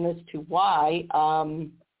question as to why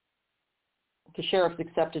the sheriffs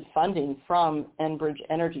accepted funding from Enbridge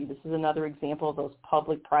Energy. This is another example of those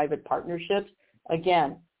public-private partnerships.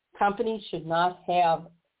 Again, companies should not have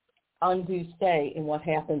undue say in what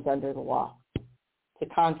happens under the law. It's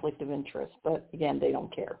a conflict of interest, but again, they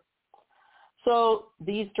don't care. So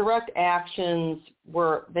these direct actions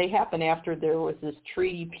they happened after there was this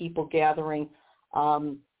treaty people gathering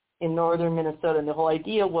in northern Minnesota, and the whole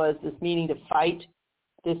idea was this meeting to fight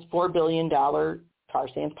this $4 billion tar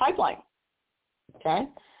sands pipeline. Okay?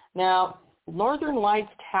 Now, Northern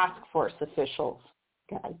Lights Task Force officials,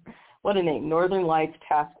 God, what a name, Northern Lights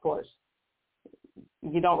Task Force.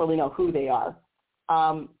 You don't really know who they are.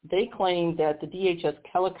 They claim that the DHS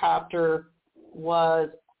helicopter was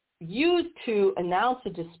used to announce a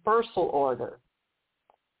dispersal order,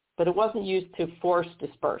 but it wasn't used to force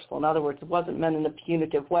dispersal. In other words, it wasn't meant in a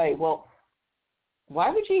punitive way. Well,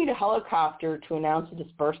 why would you need a helicopter to announce a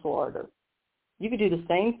dispersal order? You could do the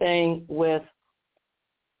same thing with,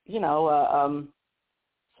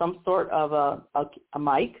 some sort of a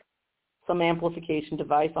mic, some amplification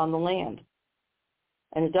device on the land.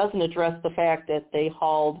 And it doesn't address the fact that they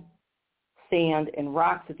hauled sand and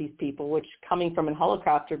rocks at these people, which coming from a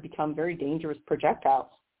helicopter become very dangerous projectiles.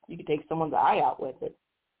 You could take someone's eye out with it.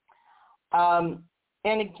 And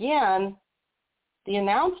again, the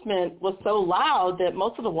announcement was so loud that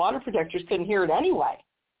most of the water protectors couldn't hear it anyway.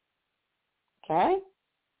 Okay?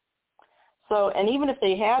 So, and even if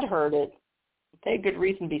they had heard it, they had good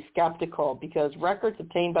reason to be skeptical, because records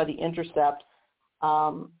obtained by The Intercept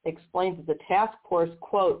explains that the task force,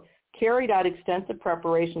 quote, carried out extensive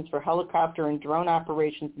preparations for helicopter and drone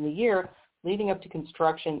operations in the year leading up to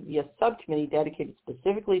construction via subcommittee dedicated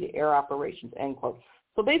specifically to air operations, end quote.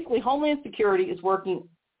 So basically, Homeland Security is working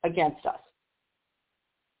against us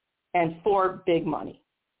and for big money.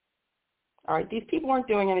 All right, these people weren't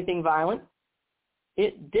doing anything violent.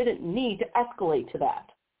 It didn't need to escalate to that.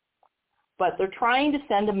 But they're trying to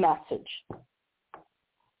send a message.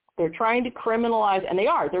 They're trying to criminalize, and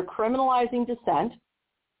they're criminalizing dissent.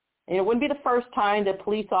 And it wouldn't be the first time that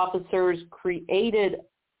police officers created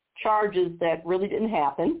charges that really didn't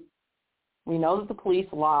happen. We know that the police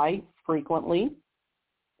lie frequently.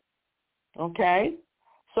 Okay?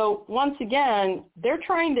 So once again, they're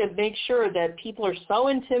trying to make sure that people are so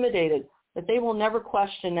intimidated that they will never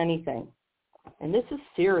question anything. And this is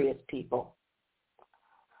serious, people.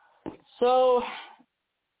 So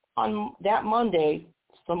on that Monday,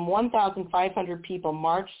 some 1,500 people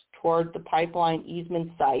marched toward the pipeline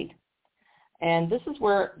easement site. And this is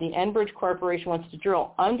where the Enbridge Corporation wants to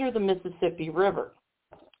drill under the Mississippi River.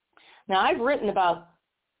 Now, I've written about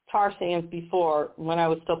tar sands before when I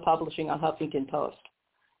was still publishing on Huffington Post.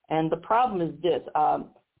 And the problem is this. It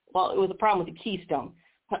was a problem with the Keystone.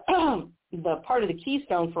 The part of the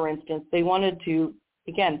Keystone, for instance, they wanted to,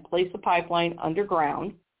 again, place the pipeline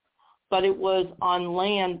underground, but it was on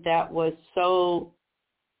land that was so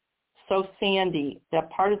sandy that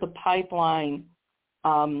part of the pipeline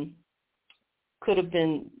could have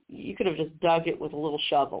been, you could have just dug it with a little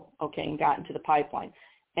shovel, okay, and gotten to the pipeline.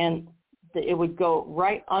 And it would go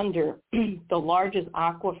right under the largest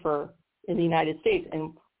aquifer in the United States.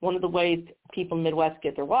 And one of the ways people in the Midwest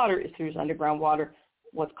get their water is through underground water,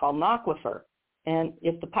 what's called an aquifer. And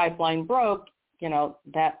if the pipeline broke,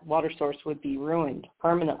 that water source would be ruined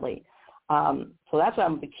permanently. So that's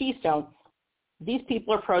on the Keystone. these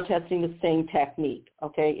people are protesting the same technique,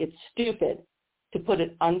 okay? It's stupid to put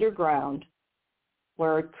it underground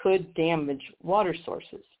where it could damage water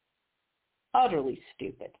sources. Utterly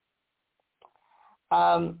stupid.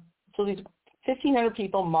 So these 1,500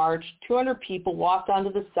 people marched, 200 people walked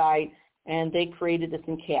onto the site, and they created this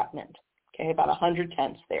encampment, okay, about 100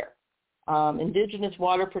 tents there. Indigenous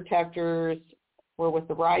water protectors were with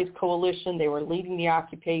the Rise Coalition. They were leading the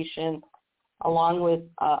occupation along with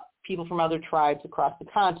people from other tribes across the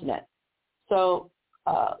continent. So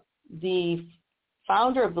the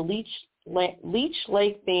founder of the Leech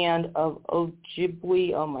Lake Band of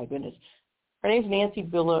Ojibwe, oh my goodness, her name's Nancy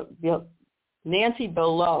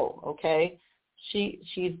Below, okay?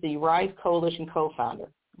 She's the Rise Coalition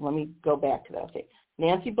co-founder. Let me go back to that. Okay.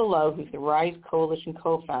 Nancy Below, who's the Rise Coalition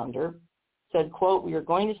co-founder, said, quote, "We are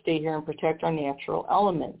going to stay here and protect our natural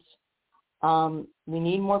elements. We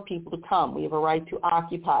need more people to come. We have a right to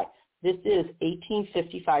occupy. This is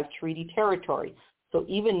 1855 treaty territory. So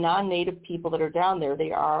even non-native people that are down there,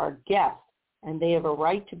 they are our guests, and they have a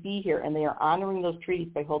right to be here, and they are honoring those treaties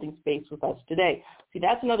by holding space with us today." See,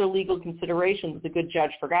 that's another legal consideration that the good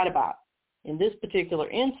judge forgot about. In this particular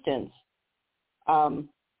instance,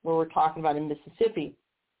 where we're talking about in Mississippi,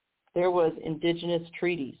 there was indigenous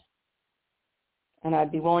treaties. And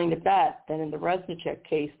I'd be willing to bet that in the Reznicek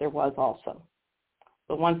case, there was also.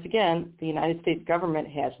 But once again, the United States government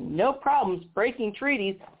has no problems breaking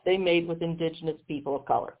treaties they made with indigenous people of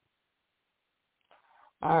color.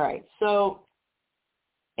 All right, so,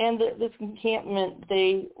 and this encampment,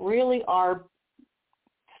 they really are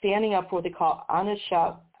standing up for what they call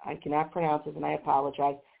I cannot pronounce it and I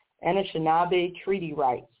apologize, Anishinaabe treaty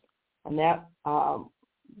rights. And that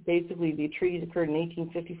basically the treaties occurred in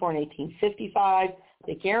 1854 and 1855.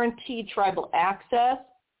 They guaranteed tribal access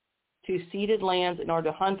to ceded lands in order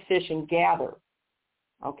to hunt, fish, and gather,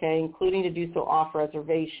 okay, including to do so off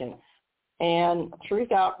reservation. And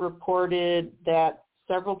Truth Out reported that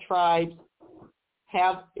several tribes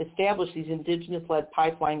have established these indigenous-led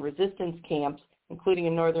pipeline resistance camps, including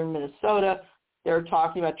in northern Minnesota. They're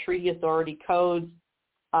talking about treaty authority codes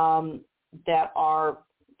that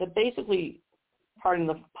basically, pardon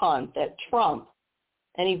the pun, that trump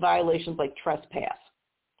any violations like trespass,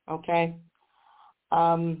 okay?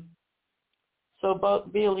 So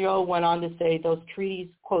Bealio went on to say those treaties,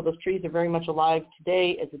 quote, "Those treaties are very much alive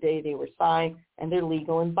today as the day they were signed, and they're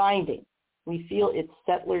legal and binding. We feel it's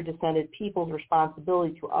settler-descended people's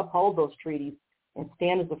responsibility to uphold those treaties and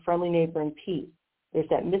stand as a friendly neighbor in peace. There's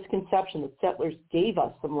that misconception that settlers gave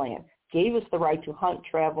us some land, gave us the right to hunt,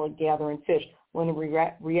 travel, and gather and fish, when in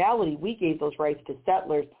reality we gave those rights to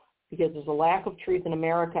settlers because there's a lack of truth in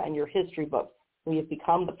America and your history books. We have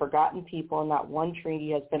become the forgotten people and not one treaty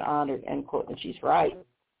has been honored," end quote. And she's right.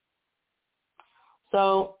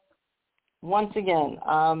 So once again,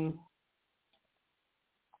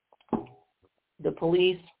 the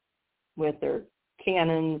police with their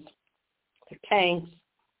cannons, their tanks,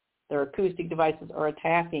 their acoustic devices are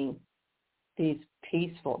attacking these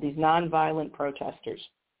nonviolent protesters.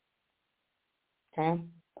 Okay?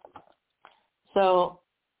 So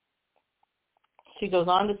she goes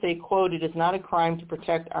on to say, quote, "It is not a crime to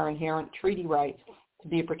protect our inherent treaty rights, to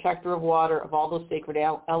be a protector of water, of all those sacred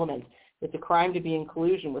elements. It's a crime to be in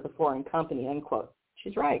collusion with a foreign company," end quote.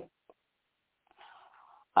 She's right.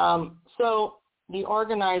 So the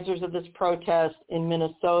organizers of this protest in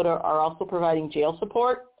Minnesota are also providing jail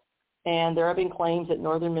support, and there have been claims that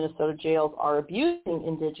northern Minnesota jails are abusing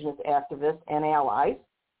indigenous activists and allies,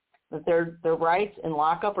 that their rights in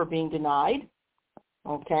lockup are being denied.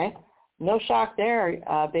 Okay? No shock there.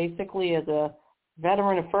 Basically, as a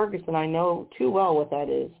veteran of Ferguson, I know too well what that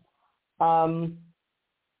is. Some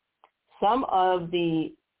of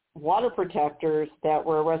the water protectors that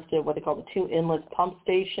were arrested at what they call the Two Inlets Pump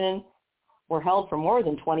Station were held for more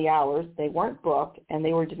than 20 hours. They weren't booked, and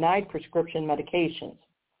they were denied prescription medications.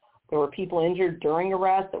 There were people injured during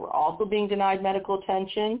arrest that were also being denied medical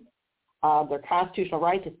attention. Their constitutional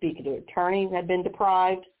right to speak to attorneys had been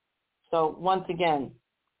deprived. So once again,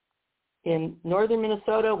 in northern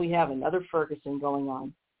Minnesota, we have another Ferguson going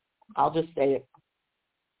on. I'll just say it.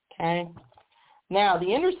 Okay? Now,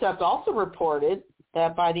 The Intercept also reported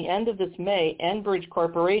that by the end of this May, Enbridge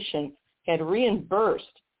Corporation had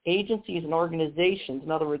reimbursed agencies and organizations,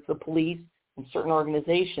 in other words, the police and certain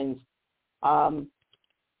organizations,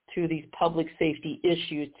 to these public safety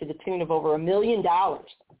issues to the tune of over $1 million.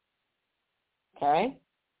 Okay?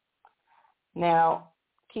 Now,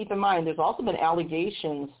 keep in mind, there's also been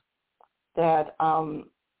allegations that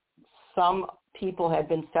some people had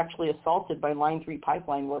been sexually assaulted by Line 3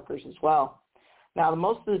 pipeline workers as well. Now,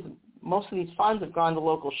 most of this most of these funds have gone to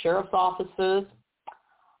local sheriff's offices,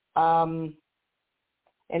 and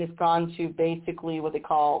it's gone to basically what they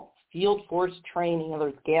call field force training, whether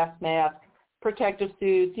it's gas masks, protective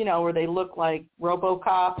suits, where they look like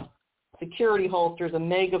RoboCop, security holsters, a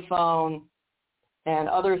megaphone, and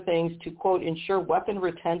other things to, quote, ensure weapon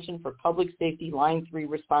retention for public safety Line 3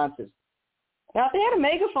 responses. Now, if they had a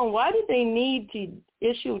megaphone, why did they need to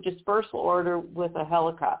issue a dispersal order with a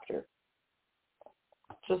helicopter?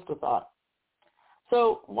 Just a thought.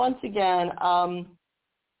 So once again,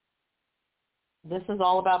 this is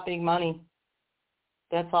all about big money.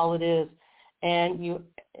 That's all it is. And you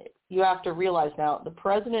have to realize now, the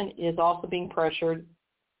president is also being pressured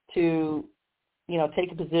to,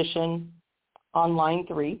 take a position on Line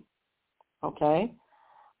 3, okay?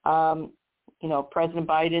 President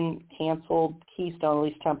Biden canceled Keystone, at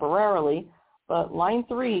least temporarily, but Line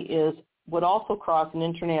 3 would also cross an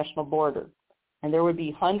international border, and there would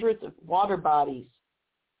be hundreds of water bodies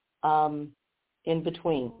in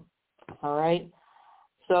between, all right?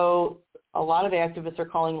 So a lot of activists are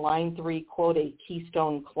calling Line 3, quote, a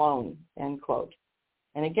Keystone clone, end quote.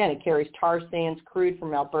 And again, it carries tar sands crude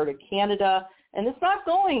from Alberta, Canada, and it's not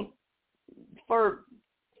going for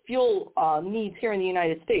fuel needs here in the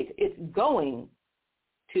United States. It's going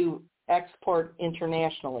to export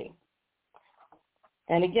internationally.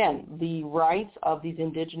 And again, the rights of these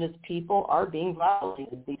indigenous people are being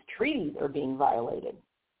violated. These treaties are being violated,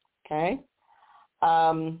 okay?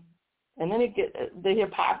 And then the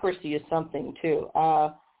hypocrisy is something, too.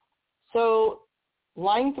 So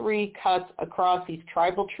Line 3 cuts across these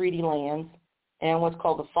tribal treaty lands and what's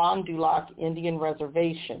called the Fond du Lac Indian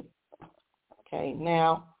Reservation. Okay,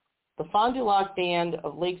 now, the Fond du Lac Band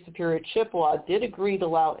of Lake Superior Chippewa did agree to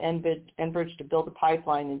allow Enbridge to build a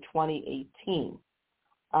pipeline in 2018.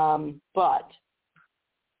 But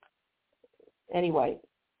anyway,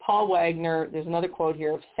 Paul Wagner, there's another quote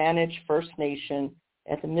here of Saanich First Nation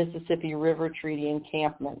at the Mississippi River Treaty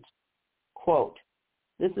Encampment. Quote,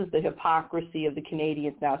 this is the hypocrisy of the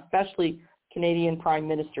Canadians now, especially Canadian Prime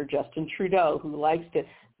Minister Justin Trudeau, who likes to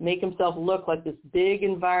make himself look like this big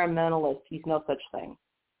environmentalist. He's no such thing.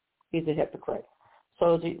 He's a hypocrite.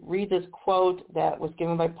 So to read this quote that was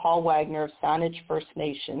given by Paul Wagner of Saanich First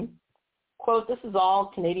Nation, quote, this is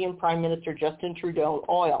all Canadian Prime Minister Justin Trudeau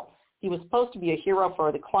oil. He was supposed to be a hero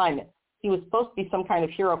for the climate. He was supposed to be some kind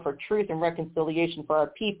of hero for truth and reconciliation for our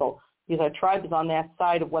people, because our tribe is on that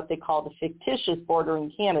side of what they call the fictitious border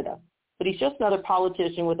in Canada. But he's just another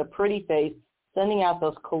politician with a pretty face sending out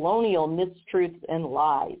those colonial mistruths and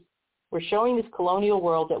lies. We're showing this colonial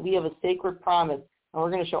world that we have a sacred promise, and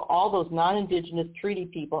we're going to show all those non-Indigenous treaty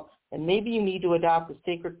people that maybe you need to adopt the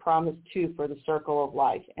sacred promise too for the circle of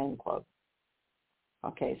life, end quote.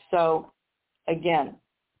 Okay, so again,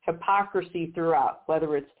 hypocrisy throughout,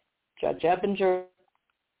 whether it's Judge Eppinger,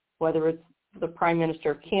 whether it's the Prime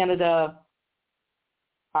Minister of Canada,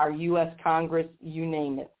 our U.S. Congress, you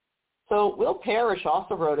name it. So Will Parrish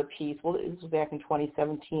also wrote a piece. Well, this was back in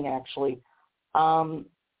 2017, actually.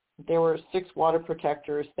 There were 6 water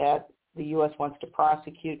protectors that the U.S. wants to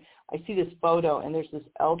prosecute. I see this photo, and there's this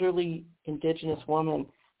elderly indigenous woman,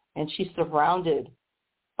 and she's surrounded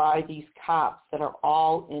by these cops that are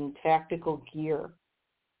all in tactical gear.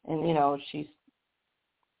 And,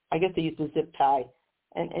 I guess they use a zip tie.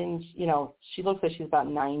 And she looks like she's about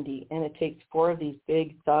 90, and it takes 4 of these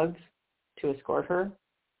big thugs to escort her.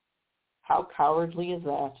 How cowardly is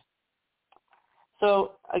that?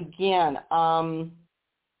 So, again,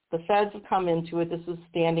 the feds have come into it. This is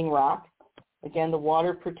Standing Rock. Again, the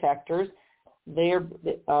water protectors.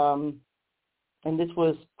 And this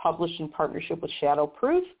was published in partnership with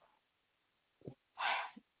Shadowproof.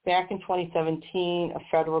 Back in 2017, a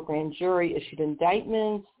federal grand jury issued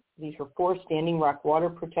indictments. These were 4 Standing Rock water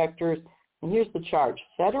protectors. And here's the charge: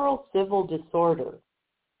 federal civil disorder,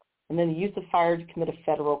 and then the use of fire to commit a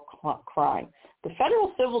federal crime. The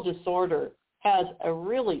federal civil disorder has a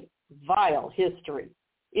really vile history.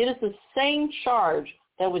 It is the same charge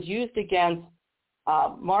that was used against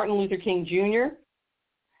Martin Luther King Jr.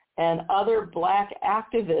 and other black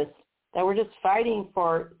activists that were just fighting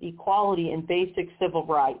for equality and basic civil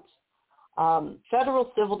rights.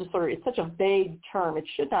 Federal civil disorder is such a vague term. It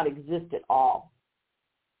should not exist at all.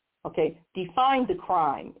 Okay, define the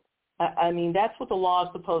crime. I mean, that's what the law is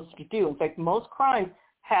supposed to do. In fact, most crimes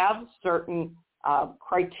have certain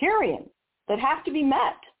criterion that have to be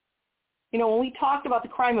met. When we talked about the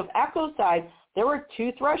crime of ecocide, there were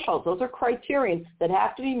 2 thresholds. Those are criterion that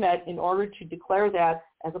have to be met in order to declare that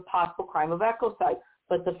as a possible crime of ecocide.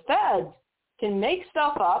 But the feds can make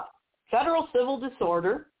stuff up, federal civil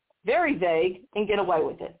disorder, very vague, and get away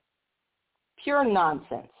with it. Pure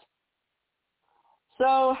nonsense.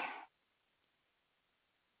 So,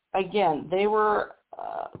 again,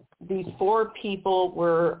 these 4 people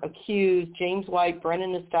were accused: James White,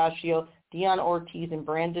 Brennan Nastasio, Dion Ortiz, and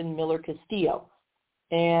Brandon Miller Castillo.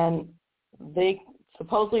 And they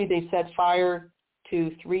set fire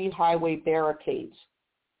to 3 highway barricades.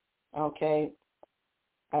 Okay,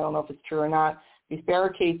 I don't know if it's true or not. These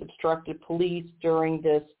barricades obstructed police during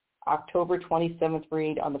this October 27th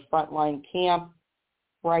raid on the Frontline camp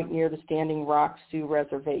right near the Standing Rock Sioux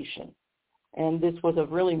Reservation. And this was a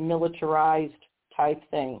really militarized type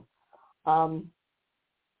thing. And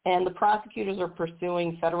the prosecutors are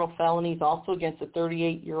pursuing federal felonies also against a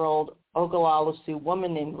 38-year-old Oglala Sioux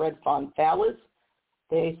woman named Red Fawn Fallis.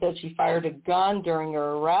 They said she fired a gun during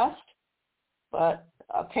her arrest, but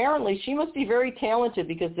apparently she must be very talented,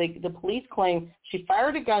 because the police claim she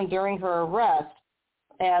fired a gun during her arrest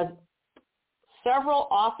as several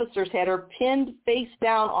officers had her pinned face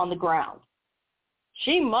down on the ground.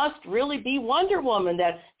 She must really be Wonder Woman,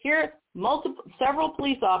 that here several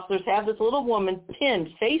police officers have this little woman pinned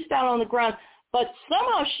face down on the ground, but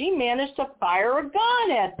somehow she managed to fire a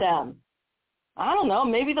gun at them. I don't know,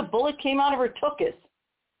 maybe the bullet came out of her tuchus.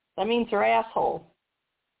 That means her asshole.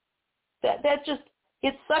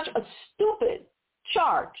 It's such a stupid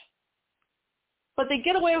charge. But they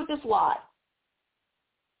get away with this lie.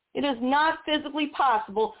 It is not physically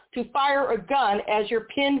possible to fire a gun as you're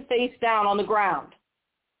pinned face down on the ground.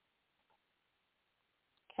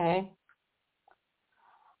 Okay?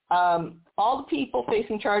 All the people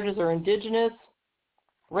facing charges are indigenous.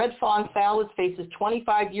 Red Fawn Fallis faces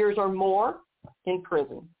 25 years or more in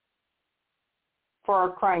prison for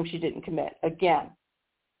a crime she didn't commit. Again,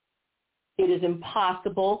 it is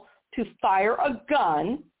impossible to fire a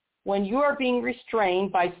gun when you are being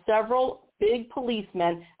restrained by several big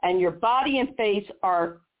policemen and your body and face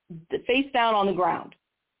are face down on the ground.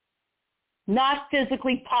 Not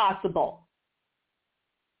physically possible.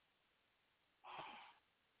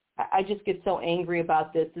 I just get so angry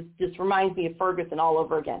about this. This reminds me of Ferguson all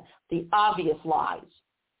over again. The obvious lies.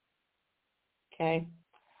 Okay?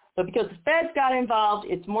 But because the feds got involved,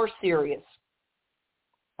 it's more serious.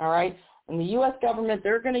 All right? And the U.S. government,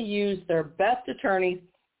 they're going to use their best attorneys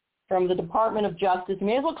from the Department of Justice. You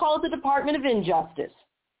may as well call it the Department of Injustice.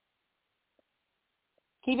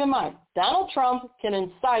 Keep in mind, Donald Trump can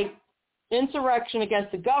incite insurrection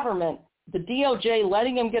against the government, the DOJ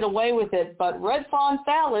letting him get away with it, but Red Fawn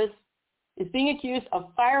Fallis is being accused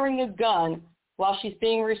of firing a gun while she's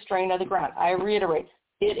being restrained on the ground. I reiterate,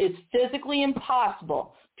 it is physically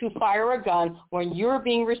impossible to fire a gun when you're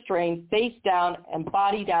being restrained face down and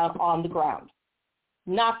body down on the ground.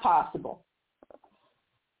 Not possible.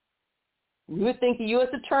 You would think the U.S.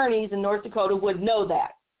 attorneys in North Dakota would know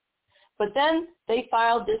that. But then they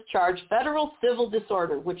filed this charge, federal civil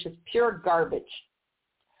disorder, which is pure garbage.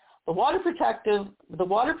 The Water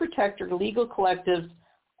Protector Legal Collective's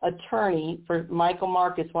attorney for Michael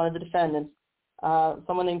Marcus, one of the defendants,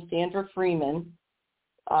 someone named Sandra Freeman,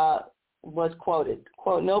 was quoted,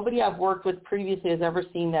 quote, "Nobody I've worked with previously has ever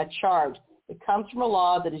seen that charge. It comes from a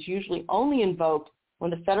law that is usually only invoked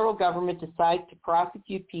when the federal government decides to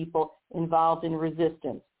prosecute people involved in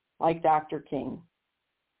resistance, like Dr. King."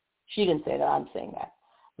 She didn't say that. I'm saying that.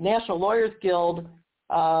 The National Lawyers Guild,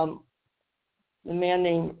 the man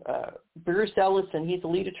named Bruce Ellison, he's the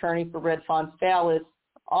lead attorney for Red Fawn Fallis,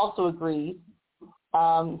 also agrees.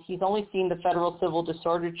 He's only seen the federal civil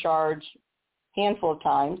disorder charge a handful of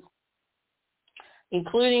times,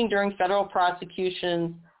 including during federal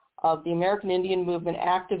prosecutions of the American Indian Movement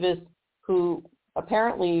activists who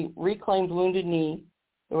apparently reclaimed Wounded Knee.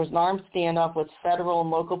 There was an armed standoff with federal and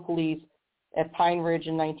local police at Pine Ridge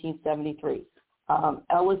in 1973.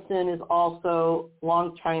 Ellison is also a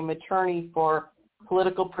longtime attorney for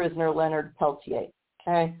political prisoner Leonard Peltier.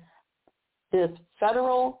 Okay, this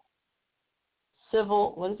federal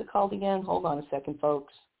civil, what is it called again? Hold on a second,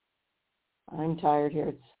 folks. I'm tired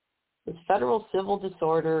here. This federal civil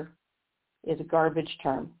disorder is a garbage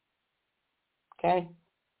term. Okay,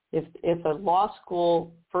 if a law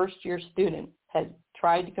school first-year student had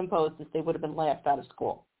tried to compose this, they would have been laughed out of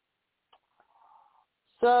school.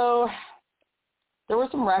 So there were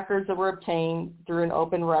some records that were obtained through an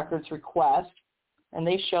open records request, and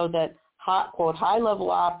they showed that, quote, high-level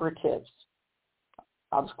operatives,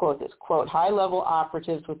 I'll just quote this, quote, high-level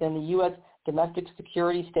operatives within the U.S. domestic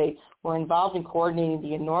security state were involved in coordinating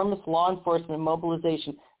the enormous law enforcement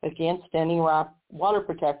mobilization against Standing Rock water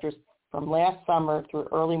protectors from last summer through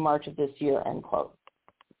early March of this year, end quote.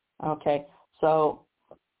 Okay, so,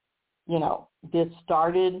 this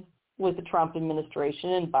started with the Trump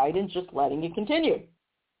administration, and Biden's just letting it continue.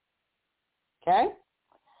 Okay?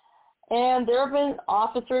 And there have been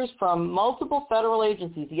officers from multiple federal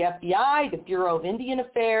agencies, the FBI, the Bureau of Indian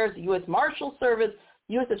Affairs, the U.S. Marshal Service,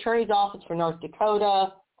 U.S. Attorney's Office for North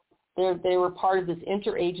Dakota. They were part of this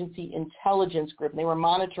interagency intelligence group. And they were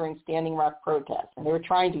monitoring Standing Rock protests. And they were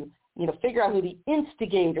trying to, figure out who the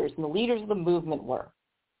instigators and the leaders of the movement were.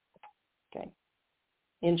 Okay.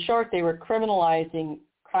 In short, they were criminalizing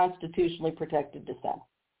constitutionally protected dissent.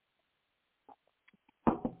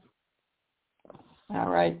 All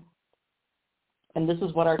right. And this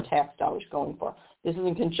is what our tax dollars are going for. This is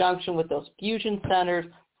in conjunction with those fusion centers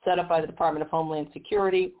set up by the Department of Homeland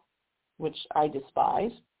Security, which I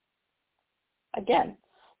despise. Again,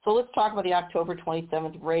 so let's talk about the October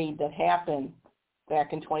 27th raid that happened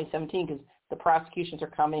back in 2017, because the prosecutions are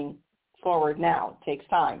coming forward now. It takes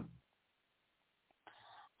time.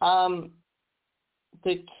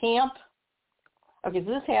 The camp, so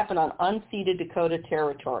this happened on unceded Dakota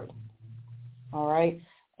territory, all right?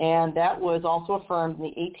 And that was also affirmed in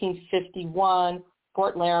the 1851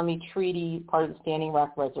 Fort Laramie Treaty, part of the Standing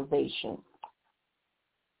Rock Reservation.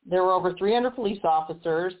 There were over 300 police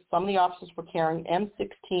officers. Some of the officers were carrying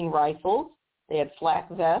M16 rifles. They had flak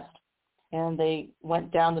vests, and they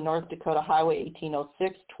went down the North Dakota Highway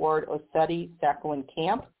 1806 toward Oseti-Sakowin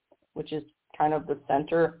Camp, which is kind of the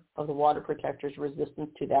center of the Water Protector's resistance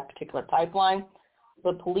to that particular pipeline.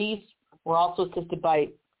 The police were also assisted by,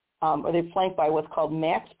 or they flanked by what's called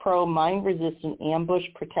Max Pro Mine Resistant Ambush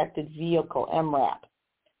Protected Vehicle, MRAP.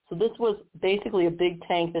 So this was basically a big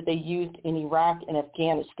tank that they used in Iraq and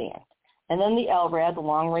Afghanistan. And then the LRAD, the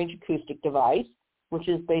Long Range Acoustic Device, which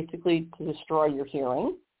is basically to destroy your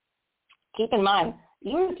hearing. Keep in mind,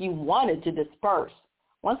 even if you wanted to disperse,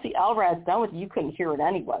 once the LRAD's done with you, you couldn't hear it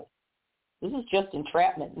anyway. This is just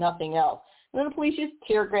entrapment, nothing else. And then the police used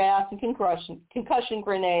tear gas and concussion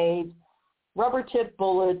grenades, rubber-tipped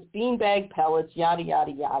bullets, beanbag pellets, yada,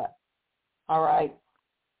 yada, yada. All right.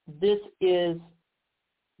 This is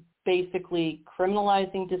basically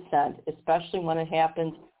criminalizing dissent, especially when it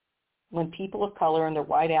happens when people of color and their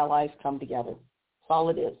white allies come together. That's all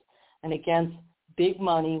it is. And against big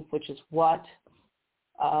money, which is what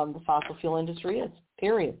the fossil fuel industry is,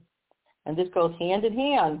 period. And this goes hand in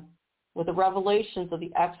hand with the revelations of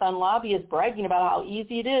the Exxon lobbyists bragging about how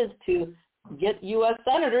easy it is to get U.S.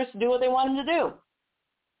 senators to do what they want them to do.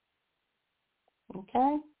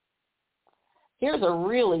 Okay? Here's a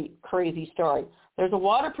really crazy story. There's a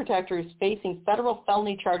water protector who's facing federal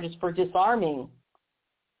felony charges for disarming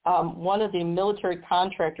one of the military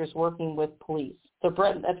contractors working with police. So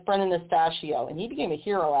that's Brennan Nastasio, and he became a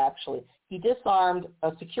hero, actually. He disarmed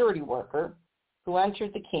a security worker who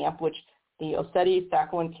entered the camp, which the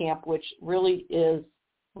Oseti-Sakowin camp, which really is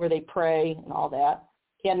where they pray and all that.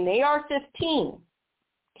 He had an AR-15,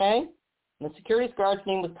 okay? And the security guard's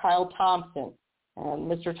name was Kyle Thompson.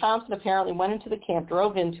 And Mr. Thompson apparently went into the camp,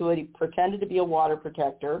 drove into it. He pretended to be a water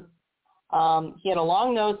protector. He had a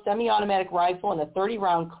long-nosed semi-automatic rifle and a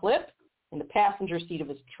 30-round clip in the passenger seat of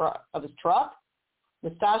his truck.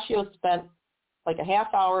 Nastasio spent like a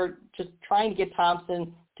half hour just trying to get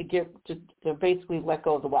Thompson to basically let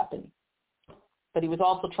go of the weapon. But he was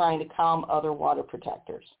also trying to calm other water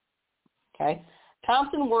protectors. Okay?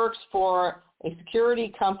 Thompson works for a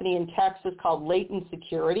security company in Texas called Layton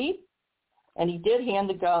Security, and he did hand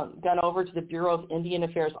the gun over to the Bureau of Indian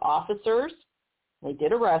Affairs officers. They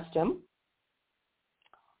did arrest him.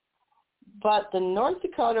 But the North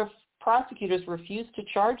Dakota prosecutors refused to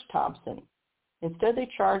charge Thompson. Instead, they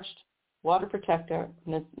charged water protector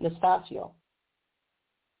Nastasio.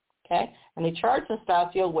 Okay? And they charged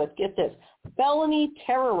Nastasio with, get this, felony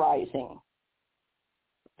terrorizing,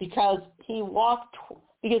 because he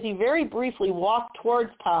very briefly walked towards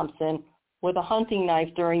Thompson with a hunting knife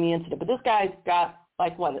during the incident. But this guy's got,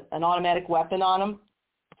 an automatic weapon on him?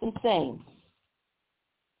 It's insane.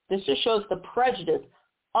 This just shows the prejudice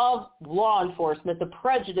of law enforcement, the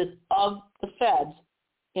prejudice of the feds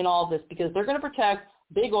in all this, because they're going to protect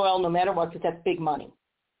big oil no matter what, because that's big money.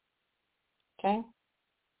 Okay?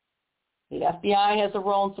 The FBI has a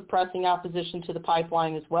role in suppressing opposition to the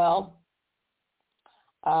pipeline as well.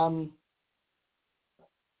 And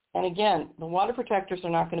again, the water protectors are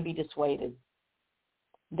not going to be dissuaded.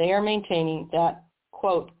 They are maintaining that,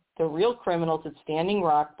 quote, the real criminals at Standing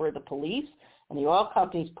Rock were the police and the oil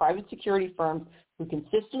companies, private security firms who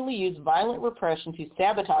consistently use violent repression to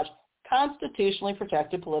sabotage constitutionally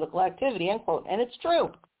protected political activity, end quote. And it's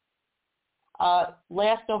true.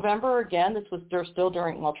 Last November, again, they're still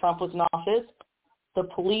while Trump was in office, the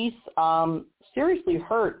police seriously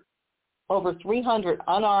hurt over 300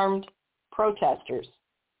 unarmed protesters,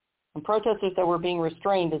 and protesters that were being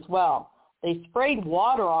restrained as well. They sprayed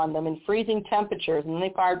water on them in freezing temperatures, and then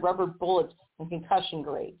they fired rubber bullets and concussion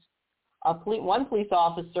grenades. One police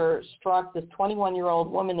officer struck this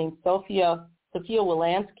 21-year-old woman named Sophia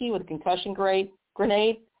Wilansky with a concussion grenade,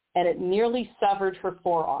 and it nearly severed her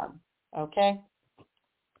forearm, okay?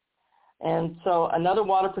 And so another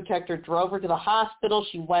water protector drove her to the hospital.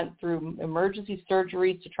 She went through emergency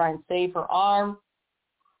surgeries to try and save her arm.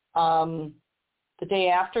 The day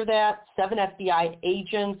after that, 7 FBI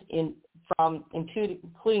agents,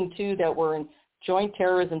 including 2 that were in Joint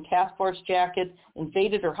Terrorism Task Force jackets,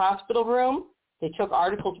 invaded her hospital room. They took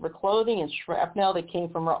articles of her clothing and shrapnel that came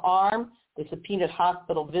from her arm. They subpoenaed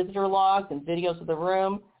hospital visitor logs and videos of the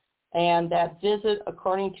room. And that visit,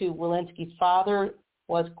 according to Wilansky's father,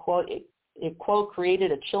 was, quote, it, quote,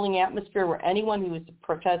 created a chilling atmosphere where anyone who is a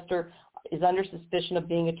protester is under suspicion of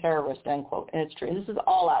being a terrorist, end quote. And it's true. And this is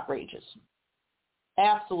all outrageous.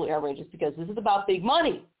 Absolutely outrageous, because this is about big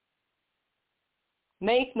money.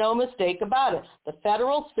 Make no mistake about it. The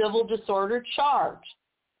federal civil disorder charge,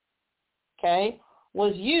 okay,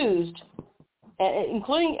 was used,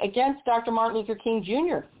 including against Dr. Martin Luther King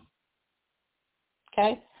Jr.,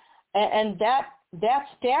 okay? And that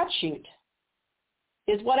statute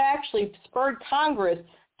is what actually spurred Congress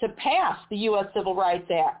to pass the U.S. Civil Rights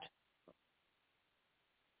Act,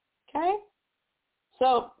 okay?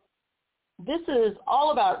 So this is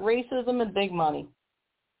all about racism and big money.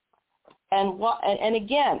 And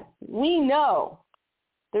again, we know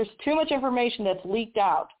there's too much information that's leaked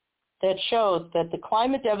out that shows that the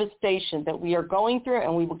climate devastation that we are going through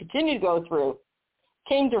and we will continue to go through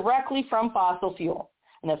came directly from fossil fuel,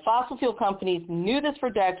 and that fossil fuel companies knew this for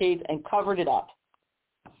decades and covered it up.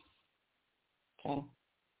 Okay.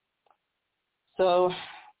 So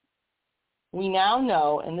we now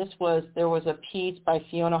know, and there was a piece by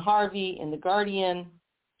Fiona Harvey in The Guardian.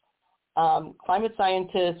 Climate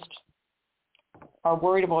scientists are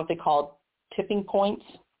worried about what they call tipping points,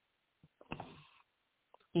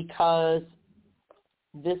 because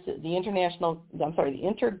the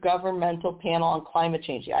Intergovernmental Panel on Climate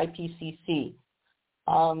Change, the IPCC,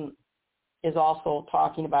 is also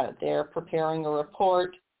talking about it. They're preparing a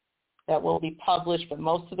report that will be published, but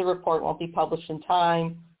most of the report won't be published in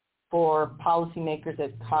time for policymakers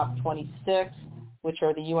at COP26, which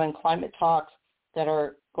are the UN climate talks that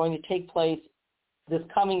are going to take place this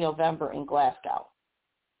coming November in Glasgow.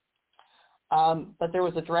 But there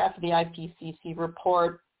was a draft of the IPCC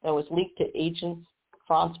report that was leaked to Agence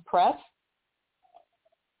France Presse.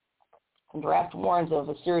 The draft warns of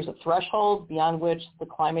a series of thresholds beyond which the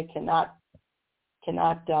climate cannot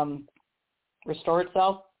restore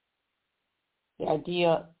itself. The idea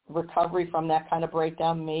of recovery from that kind of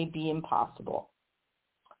breakdown may be impossible.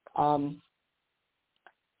 To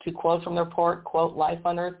quote from the report, quote, life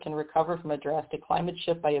on Earth can recover from a drastic climate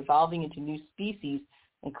shift by evolving into new species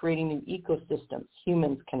and creating new ecosystems.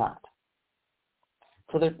 Humans cannot.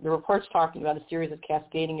 So the report's talking about a series of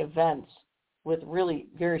cascading events with really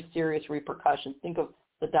very serious repercussions. Think of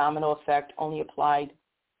the domino effect only applied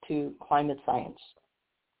to climate science.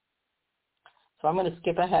 So I'm going to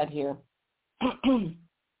skip ahead here.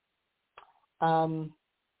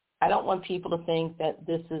 I don't want people to think that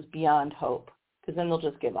this is beyond hope, because then they'll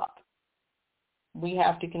just give up. We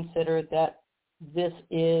have to consider that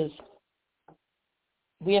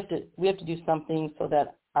we have to do something so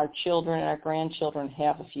that our children and our grandchildren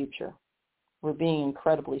have a future. We're being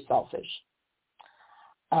incredibly selfish.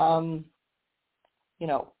 They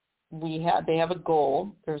have a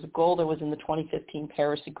goal. There's a goal that was in the 2015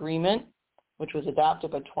 Paris Agreement, which was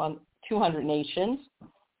adopted by 200 nations,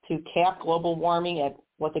 to cap global warming at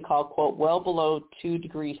what they call, quote, well below 2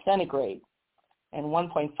 degrees centigrade and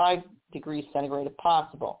 1.5 degrees centigrade if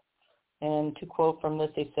possible. And to quote from this,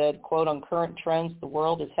 they said, quote, on current trends, the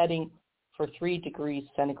world is heading for 3 degrees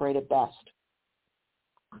centigrade at best.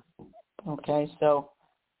 Okay, so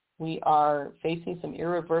we are facing some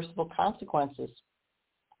irreversible consequences,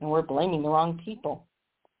 and we're blaming the wrong people.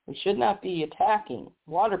 We should not be attacking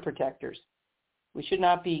water protectors. We should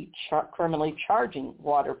not be criminally charging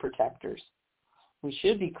water protectors. We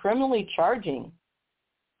should be criminally charging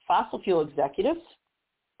fossil fuel executives,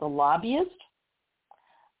 the lobbyists,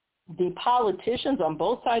 the politicians on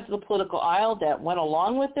both sides of the political aisle that went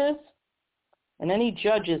along with this, and any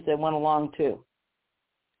judges that went along too.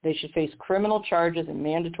 They should face criminal charges and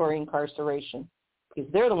mandatory incarceration,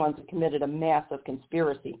 because they're the ones that committed a massive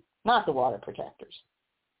conspiracy, not the water protectors.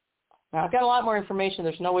 Now, I've got a lot more information.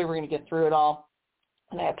 There's no way we're going to get through it all.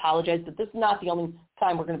 And I apologize, but this is not the only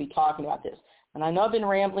time we're going to be talking about this. And I know I've been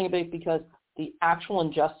rambling a bit because the actual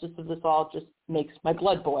injustice of this all just makes my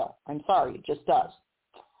blood boil. I'm sorry, it just does.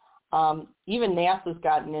 Even NASA's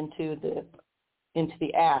gotten into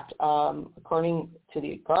the act. According to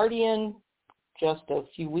the Guardian, just a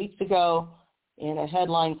few weeks ago, in a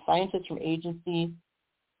headline, scientists from agencies,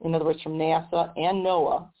 in other words, from NASA and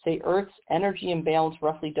NOAA, say Earth's energy imbalance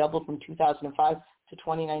roughly doubled from 2005 to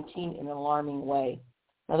 2019 in an alarming way.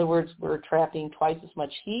 In other words, we're trapping twice as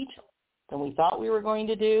much heat than we thought we were going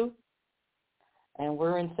to do, and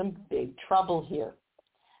we're in some big trouble here.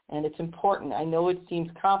 And it's important. I know it seems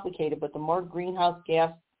complicated, but the more greenhouse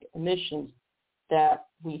gas emissions that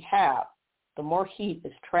we have, the more heat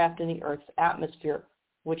is trapped in the Earth's atmosphere,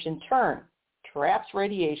 which in turn traps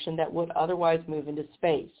radiation that would otherwise move into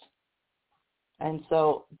space. And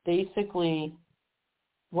so basically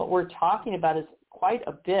what we're talking about is quite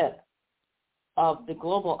a bit of the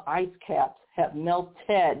global ice caps have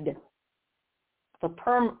melted.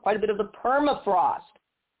 Quite a bit of the permafrost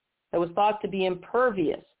that was thought to be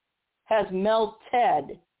impervious has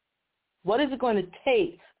melted. What is it going to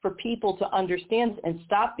take for people to understand and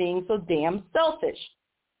stop being so damn selfish?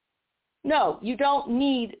 No, you don't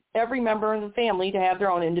need every member of the family to have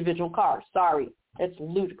their own individual car. Sorry, it's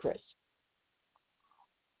ludicrous.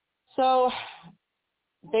 So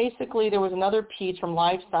basically there was another piece from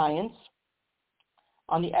Live Science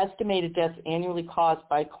on the estimated deaths annually caused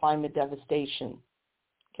by climate devastation,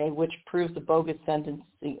 okay, which proves the bogus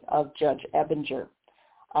sentencing of Judge Ebinger.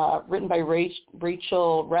 Written by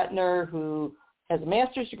Rachel Retner, who has a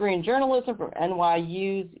master's degree in journalism from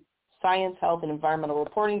NYU's Science, Health, and Environmental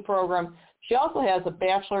Reporting program. She also has a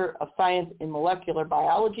Bachelor of Science in Molecular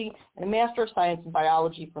Biology and a Master of Science in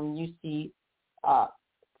Biology from UC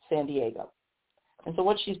San Diego. And so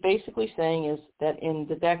what she's basically saying is that in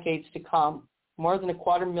the decades to come, more than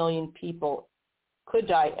 250,000 people could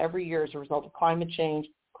die every year as a result of climate change,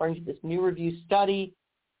 according to this new review study.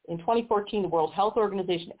 In 2014, the World Health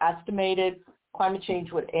Organization estimated climate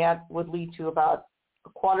change would lead to about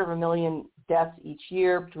 250,000 deaths each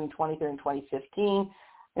year between 2013 and 2015.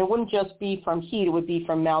 And it wouldn't just be from heat, it would be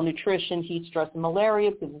from malnutrition, heat stress, and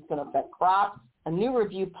malaria, because it's going to affect crops. A new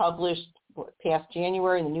review published past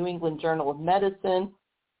January in the New England Journal of Medicine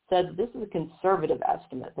said that this is a conservative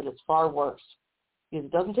estimate, that it's far worse, because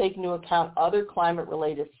it doesn't take into account other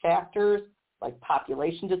climate-related factors like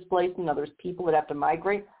population displacement, others people that have to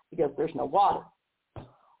migrate because there's no water.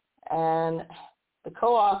 And the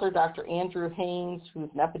co-author, Dr. Andrew Haynes, who's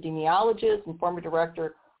an epidemiologist and former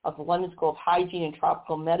director of the London School of Hygiene and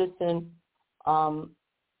Tropical Medicine,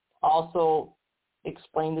 also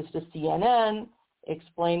explained this to CNN,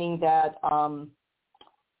 explaining that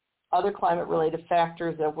other climate-related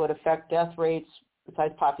factors that would affect death rates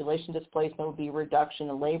besides population displacement would be reduction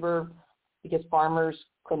in labor because farmers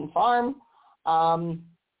couldn't farm. And,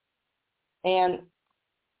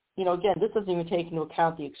 you know, again, this doesn't even take into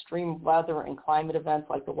account the extreme weather and climate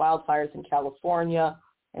events like the wildfires in California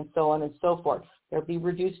and so on and so forth. There would be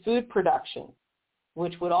reduced food production,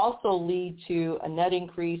 which would also lead to a net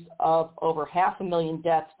increase of over 500,000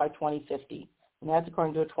 deaths by 2050. And that's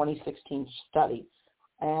according to a 2016 study.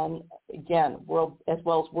 And again, as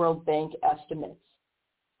well as World Bank estimates.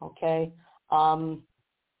 Okay.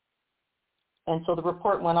 And so the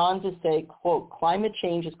report went on to say, quote, climate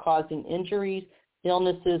change is causing injuries,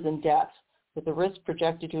 illnesses, and deaths, with the risk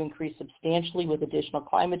projected to increase substantially with additional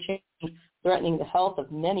climate change, threatening the health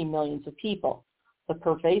of many millions of people. The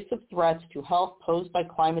pervasive threats to health posed by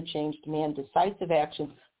climate change demand decisive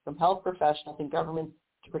action from health professionals and governments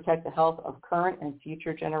to protect the health of current and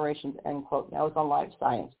future generations, end quote. That was on Live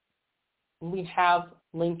Science. We have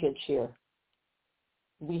linkage here.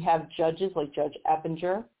 We have judges like Judge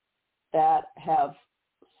Ebinger that have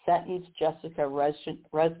sentenced Jessica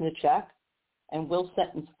Reznicek and will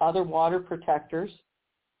sentence other water protectors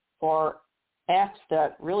for acts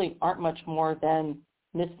that really aren't much more than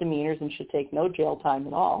misdemeanors and should take no jail time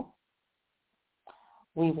at all.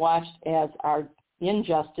 We watched as our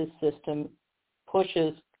injustice system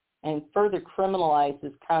pushes and further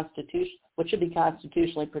criminalizes what should be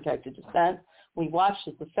constitutionally protected dissent. We watched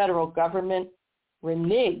as the federal government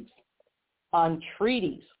reneges on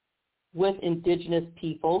treaties with indigenous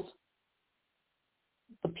peoples,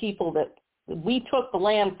 the people that we took the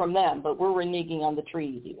land from them, but we're reneging on the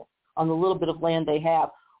treaties here, on the little bit of land they have,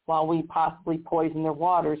 while we possibly poison their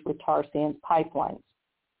waters with tar sands pipelines.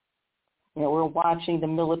 You know, we're watching the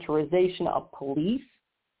militarization of police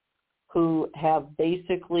who have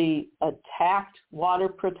basically attacked water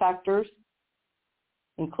protectors,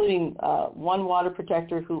 including one water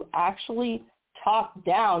protector who actually talked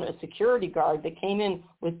down a security guard that came in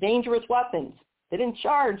with dangerous weapons. They didn't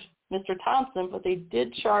charge Mr. Thompson, but they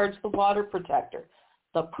did charge the water protector.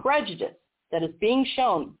 The prejudice that is being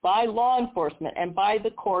shown by law enforcement and by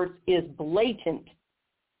the courts is blatant.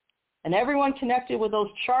 And everyone connected with those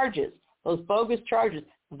charges, those bogus charges,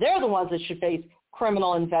 they're the ones that should face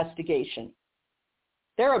criminal investigation.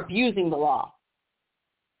 They're abusing the law.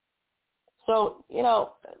 So,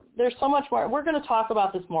 there's so much more. We're going to talk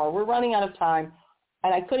about this more. We're running out of time,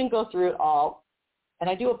 and I couldn't go through it all. And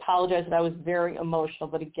I do apologize that I was very emotional,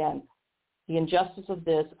 but again, the injustice of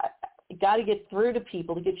this, I got to get through to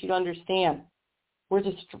people to get you to understand.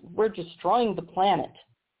 We're destroying the planet.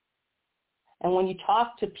 And when you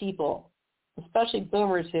talk to people, especially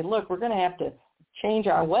boomers, say, look, we're going to have to change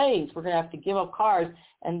our ways. We're going to have to give up cars.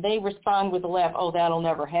 And they respond with a laugh, oh, that'll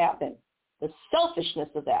never happen. The selfishness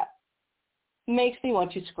of that makes me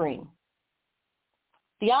want to scream.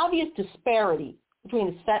 The obvious disparity between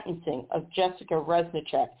the sentencing of Jessica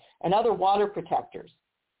Reznicek and other water protectors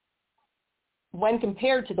when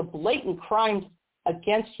compared to the blatant crimes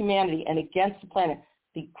against humanity and against the planet,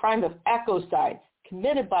 the crime of ecocide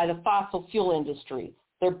committed by the fossil fuel industry,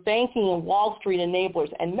 their banking and Wall Street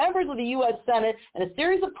enablers, and members of the U.S. Senate and a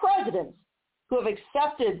series of presidents who have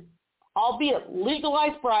accepted, albeit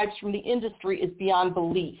legalized bribes from the industry, is beyond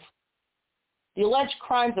belief. The alleged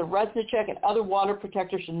crimes of Reznicek and other water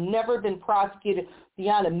protectors should never have been prosecuted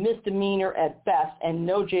beyond a misdemeanor at best and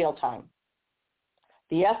no jail time.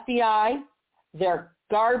 The FBI, their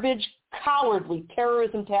garbage, cowardly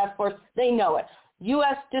terrorism task force, they know it.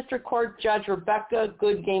 U.S. District Court Judge Rebecca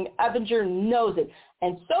Goodgame Ebinger knows it.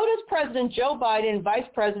 And so does President Joe Biden and Vice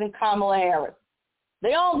President Kamala Harris.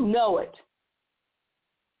 They all know it.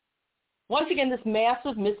 Once again, this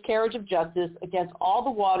massive miscarriage of justice against all the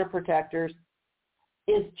water protectors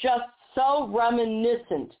is just so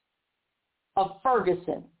reminiscent of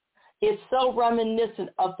Ferguson. It's so reminiscent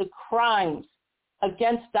of the crimes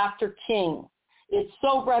against Dr. King. It's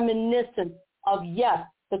so reminiscent of, yes,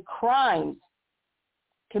 the crimes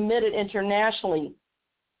committed internationally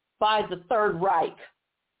by the Third Reich.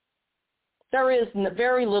 There is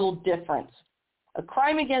very little difference. A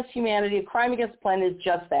crime against humanity, a crime against the planet is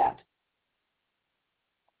just that.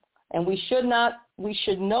 And we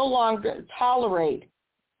should no longer tolerate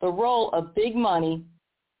the role of big money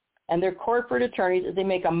and their corporate attorneys as they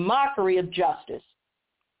make a mockery of justice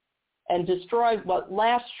and destroy what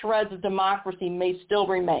last shreds of democracy may still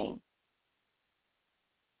remain.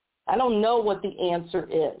 I don't know what the answer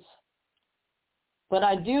is, but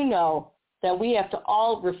I do know that we have to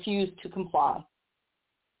all refuse to comply.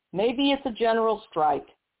 Maybe it's a general strike.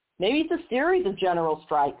 Maybe it's a series of general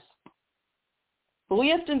strikes. But we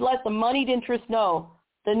have to let the moneyed interests know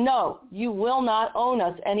that no, you will not own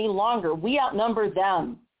us any longer. We outnumber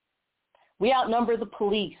them. We outnumber the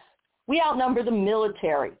police. We outnumber the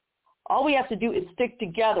military. All we have to do is stick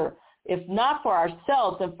together, if not for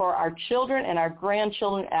ourselves, then for our children and our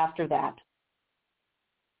grandchildren after that.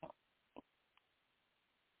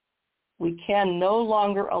 We can no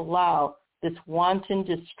longer allow this wanton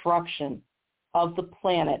destruction of the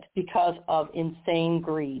planet because of insane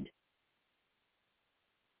greed.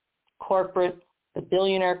 Corporate, the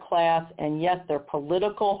billionaire class, and yes, their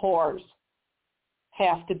political whores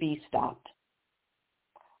have to be stopped.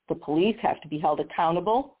 The police have to be held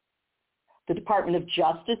accountable. The Department of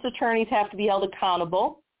Justice attorneys have to be held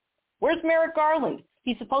accountable. Where's Merrick Garland?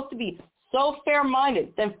 He's supposed to be so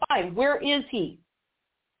fair-minded. Then fine, where is he?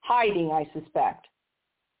 Hiding, I suspect.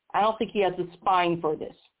 I don't think he has the spine for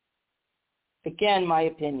this. Again, my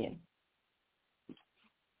opinion.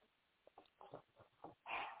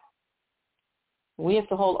 We have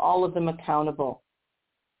to hold all of them accountable.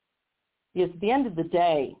 Because at the end of the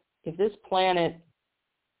day, if this planet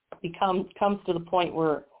comes to the point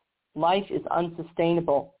where life is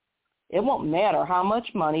unsustainable, it won't matter how much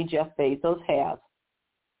money Jeff Bezos has,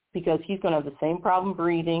 because he's going to have the same problem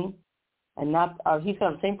breathing, and he's going to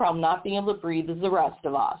have the same problem not being able to breathe as the rest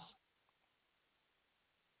of us.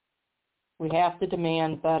 We have to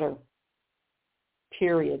demand better,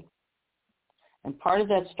 period. And part of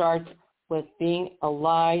that starts with being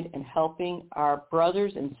allied and helping our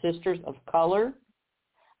brothers and sisters of color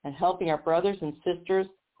and helping our brothers and sisters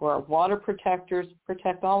who are water protectors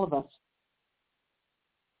protect all of us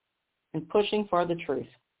and pushing for the truth.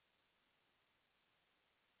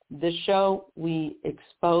 This show, we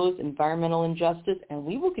expose environmental injustice, and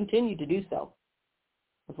we will continue to do so.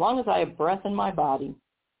 As long as I have breath in my body,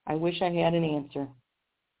 I wish I had an answer.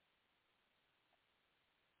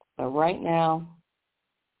 But right now,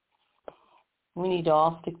 we need to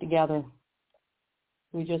all stick together.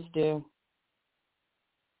 We just do.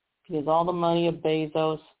 Because all the money of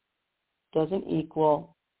Bezos doesn't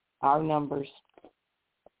equal our numbers.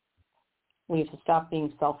 We have to stop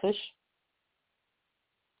being selfish.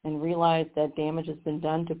 and realize that damage has been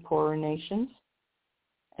done to poorer nations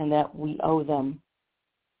and that we owe them.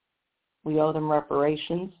 We owe them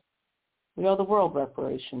reparations. We owe the world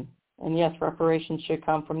reparation. And yes, reparations should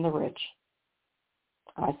come from the rich.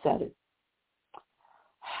 I said it.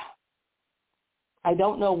 I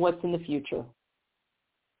don't know what's in the future.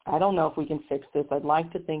 I don't know if we can fix this. I'd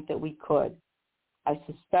like to think that we could. I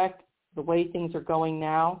suspect the way things are going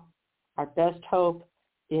now, our best hope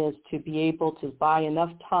is to be able to buy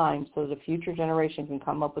enough time so that a future generation can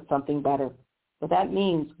come up with something better. But that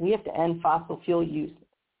means we have to end fossil fuel use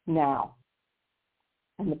now.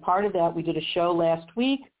 And the part of that, we did a show last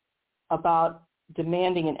week about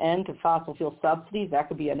demanding an end to fossil fuel subsidies. That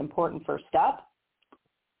could be an important first step.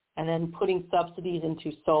 And then putting subsidies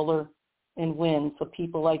into solar and wind so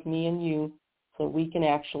people like me and you, so we can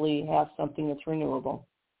actually have something that's renewable.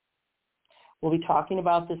 We'll be talking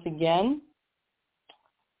about this again.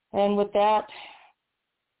 And with that,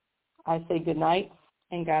 I say good night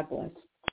and God bless.